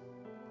heads.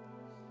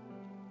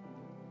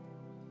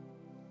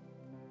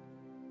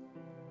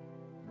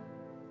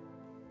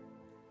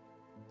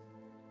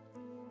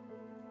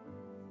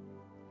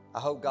 I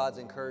hope God's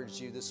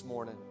encouraged you this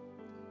morning.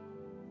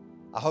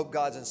 I hope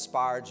God's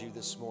inspired you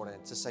this morning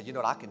to say, you know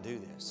what, I can do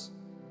this.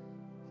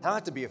 I don't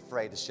have to be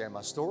afraid to share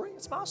my story.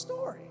 It's my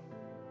story.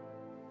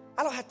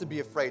 I don't have to be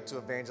afraid to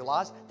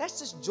evangelize. That's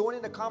just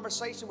joining a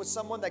conversation with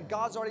someone that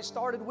God's already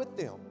started with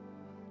them.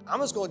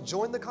 I'm just going to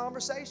join the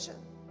conversation.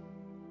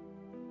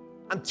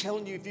 I'm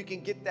telling you, if you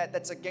can get that,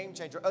 that's a game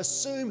changer.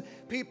 Assume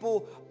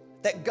people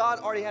that God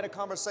already had a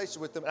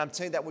conversation with them, and I'm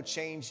telling you that would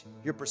change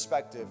your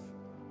perspective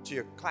to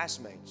your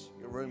classmates,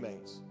 your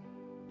roommates,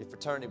 your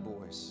fraternity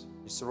boys,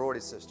 your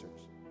sorority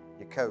sisters,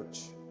 your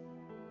coach,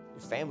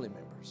 your family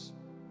members.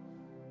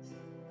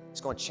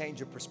 It's going to change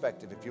your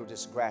perspective if you'll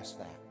just grasp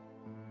that.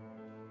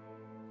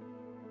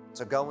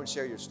 So go and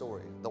share your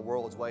story. The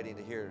world is waiting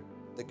to hear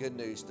the good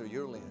news through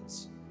your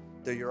lens,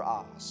 through your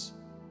eyes,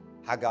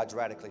 how God's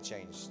radically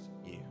changed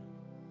you.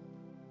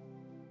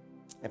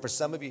 And for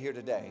some of you here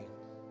today,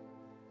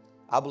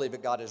 I believe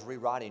that God is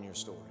rewriting your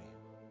story.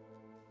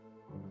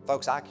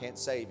 Folks, I can't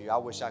save you. I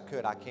wish I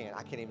could. I can't.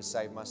 I can't even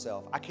save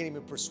myself. I can't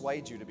even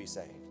persuade you to be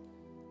saved.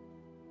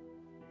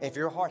 If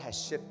your heart has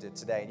shifted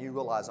today and you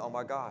realize, oh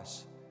my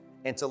gosh,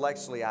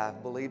 intellectually I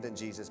have believed in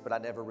Jesus, but I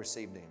never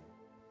received Him.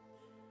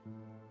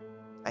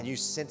 And you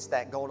sense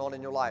that going on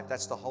in your life,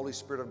 that's the Holy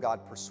Spirit of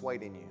God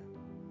persuading you,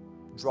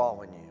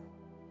 drawing you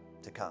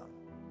to come.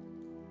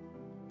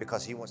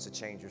 Because He wants to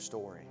change your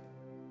story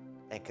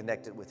and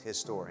connect it with His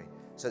story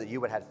so that you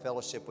would have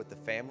fellowship with the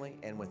family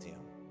and with Him.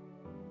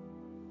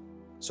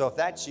 So if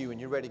that's you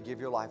and you're ready to give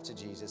your life to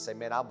Jesus, say,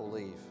 man, I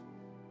believe.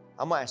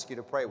 I'm going to ask you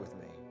to pray with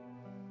me.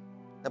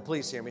 Now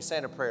please hear me,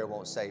 saying a prayer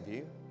won't save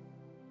you,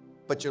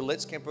 but your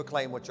lips can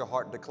proclaim what your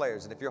heart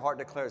declares. And if your heart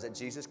declares that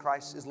Jesus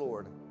Christ is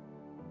Lord,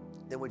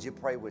 then would you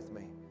pray with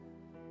me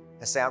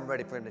and say, I'm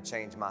ready for Him to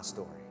change my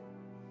story.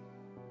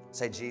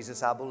 Say,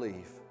 Jesus, I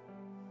believe.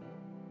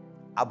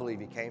 I believe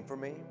You came for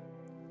me.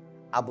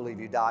 I believe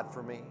You died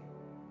for me.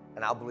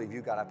 And I believe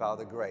You got up out of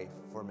the grave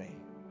for me.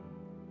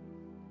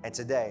 And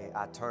today,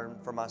 I turn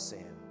from my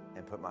sin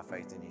and put my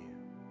faith in You.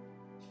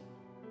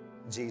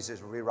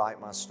 Jesus, rewrite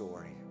my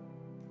story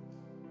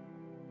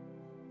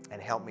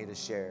and help me to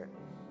share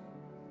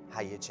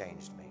how You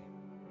changed me.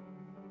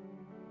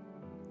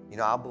 You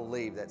know, I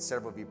believe that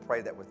several of you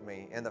prayed that with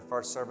me. In the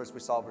first service,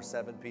 we saw over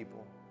 7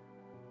 people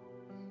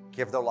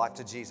give their life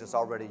to Jesus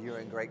already. You're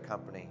in great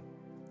company.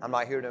 I'm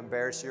not here to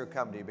embarrass you or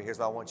come to you, but here's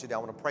what I want you to do. I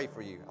want to pray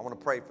for you. I want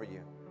to pray for you.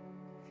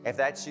 If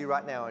that's you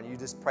right now and you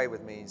just pray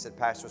with me and said,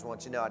 Pastor, I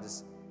want you to know I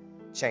just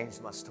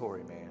changed my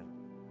story, man.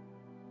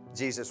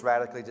 Jesus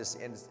radically just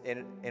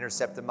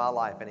intercepted my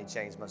life and He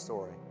changed my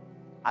story.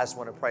 I just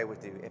want to pray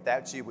with you. If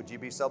that's you, would you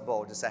be so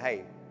bold to say,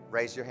 hey,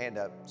 raise your hand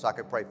up so I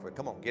can pray for it.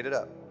 Come on, get it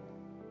up.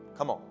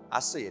 Come on, I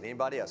see it.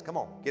 Anybody else? Come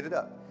on, get it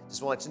up.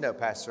 Just want to let you know,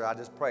 Pastor, I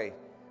just pray.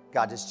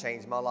 God just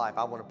changed my life.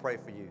 I want to pray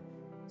for you.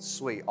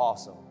 Sweet,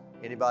 awesome.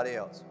 Anybody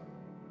else?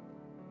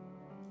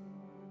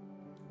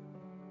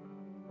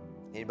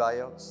 Anybody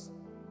else?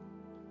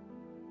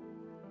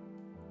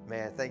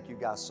 Man, thank you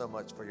guys so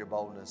much for your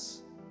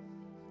boldness,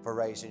 for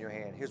raising your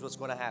hand. Here's what's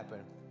going to happen.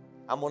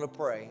 I'm going to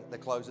pray to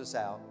close this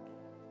out.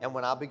 And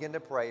when I begin to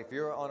pray, if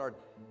you're on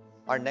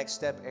our next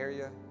step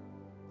area,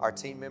 our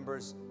team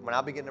members, when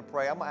I begin to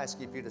pray, I'm going to ask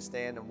you if you to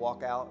stand and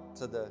walk out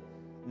to the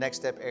next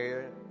step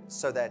area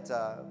so that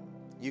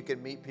you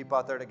can meet people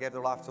out there to give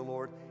their life to the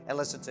Lord. And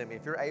listen to me,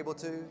 if you're able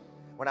to,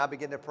 when I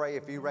begin to pray,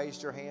 if you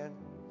raised your hand,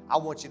 I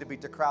want you to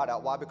beat the crowd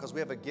out. Why? Because we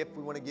have a gift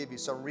we want to give you,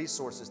 some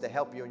resources to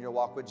help you in your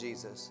walk with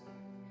Jesus.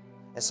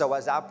 And so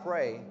as I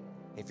pray,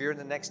 if you're in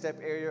the next step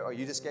area or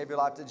you just gave your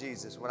life to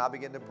Jesus, when I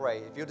begin to pray,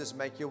 if you'll just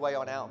make your way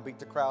on out and beat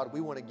the crowd, we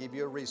want to give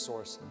you a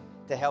resource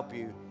to help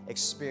you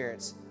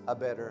experience a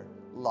better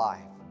life.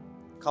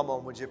 Come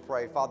on, would you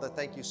pray? Father,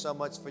 thank You so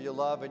much for Your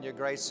love and Your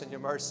grace and Your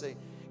mercy.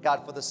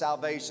 God, for the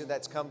salvation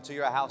that's come to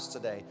Your house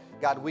today.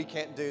 God, we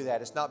can't do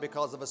that. It's not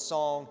because of a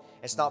song.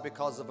 It's not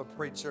because of a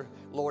preacher.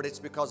 Lord, it's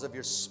because of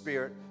Your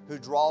Spirit who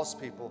draws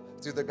people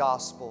through the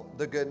gospel,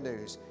 the good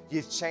news.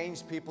 You've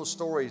changed people's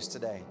stories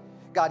today.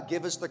 God,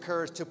 give us the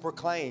courage to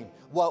proclaim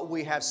what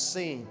we have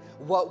seen,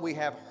 what we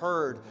have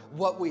heard,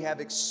 what we have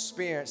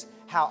experienced,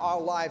 how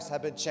our lives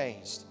have been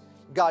changed.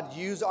 God,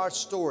 use our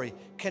story,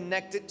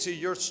 connect it to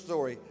Your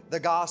story, the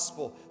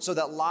gospel, so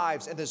that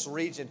lives in this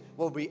region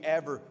will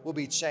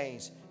be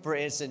changed. For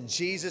it's in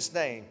Jesus'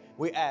 name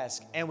we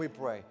ask and we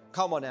pray.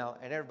 Come on now,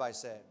 and everybody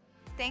said.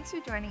 Thanks for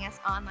joining us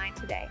online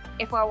today.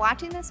 If while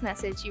watching this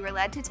message you were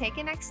led to take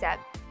a next step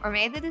or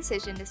made the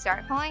decision to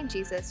start following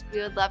Jesus, we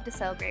would love to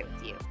celebrate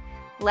with you.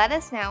 Let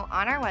us know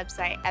on our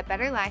website at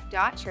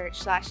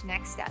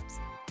betterlife.church/nextsteps.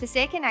 To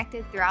stay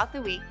connected throughout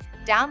the week,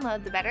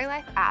 download the Better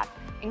Life app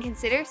and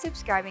consider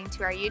subscribing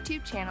to our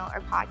YouTube channel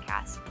or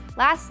podcast.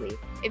 Lastly,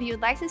 if you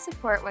would like to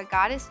support what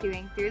God is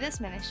doing through this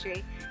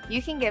ministry,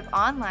 you can give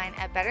online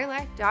at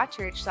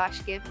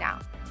betterlife.church/give now.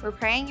 We're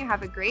praying you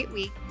have a great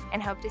week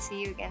and hope to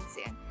see you again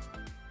soon.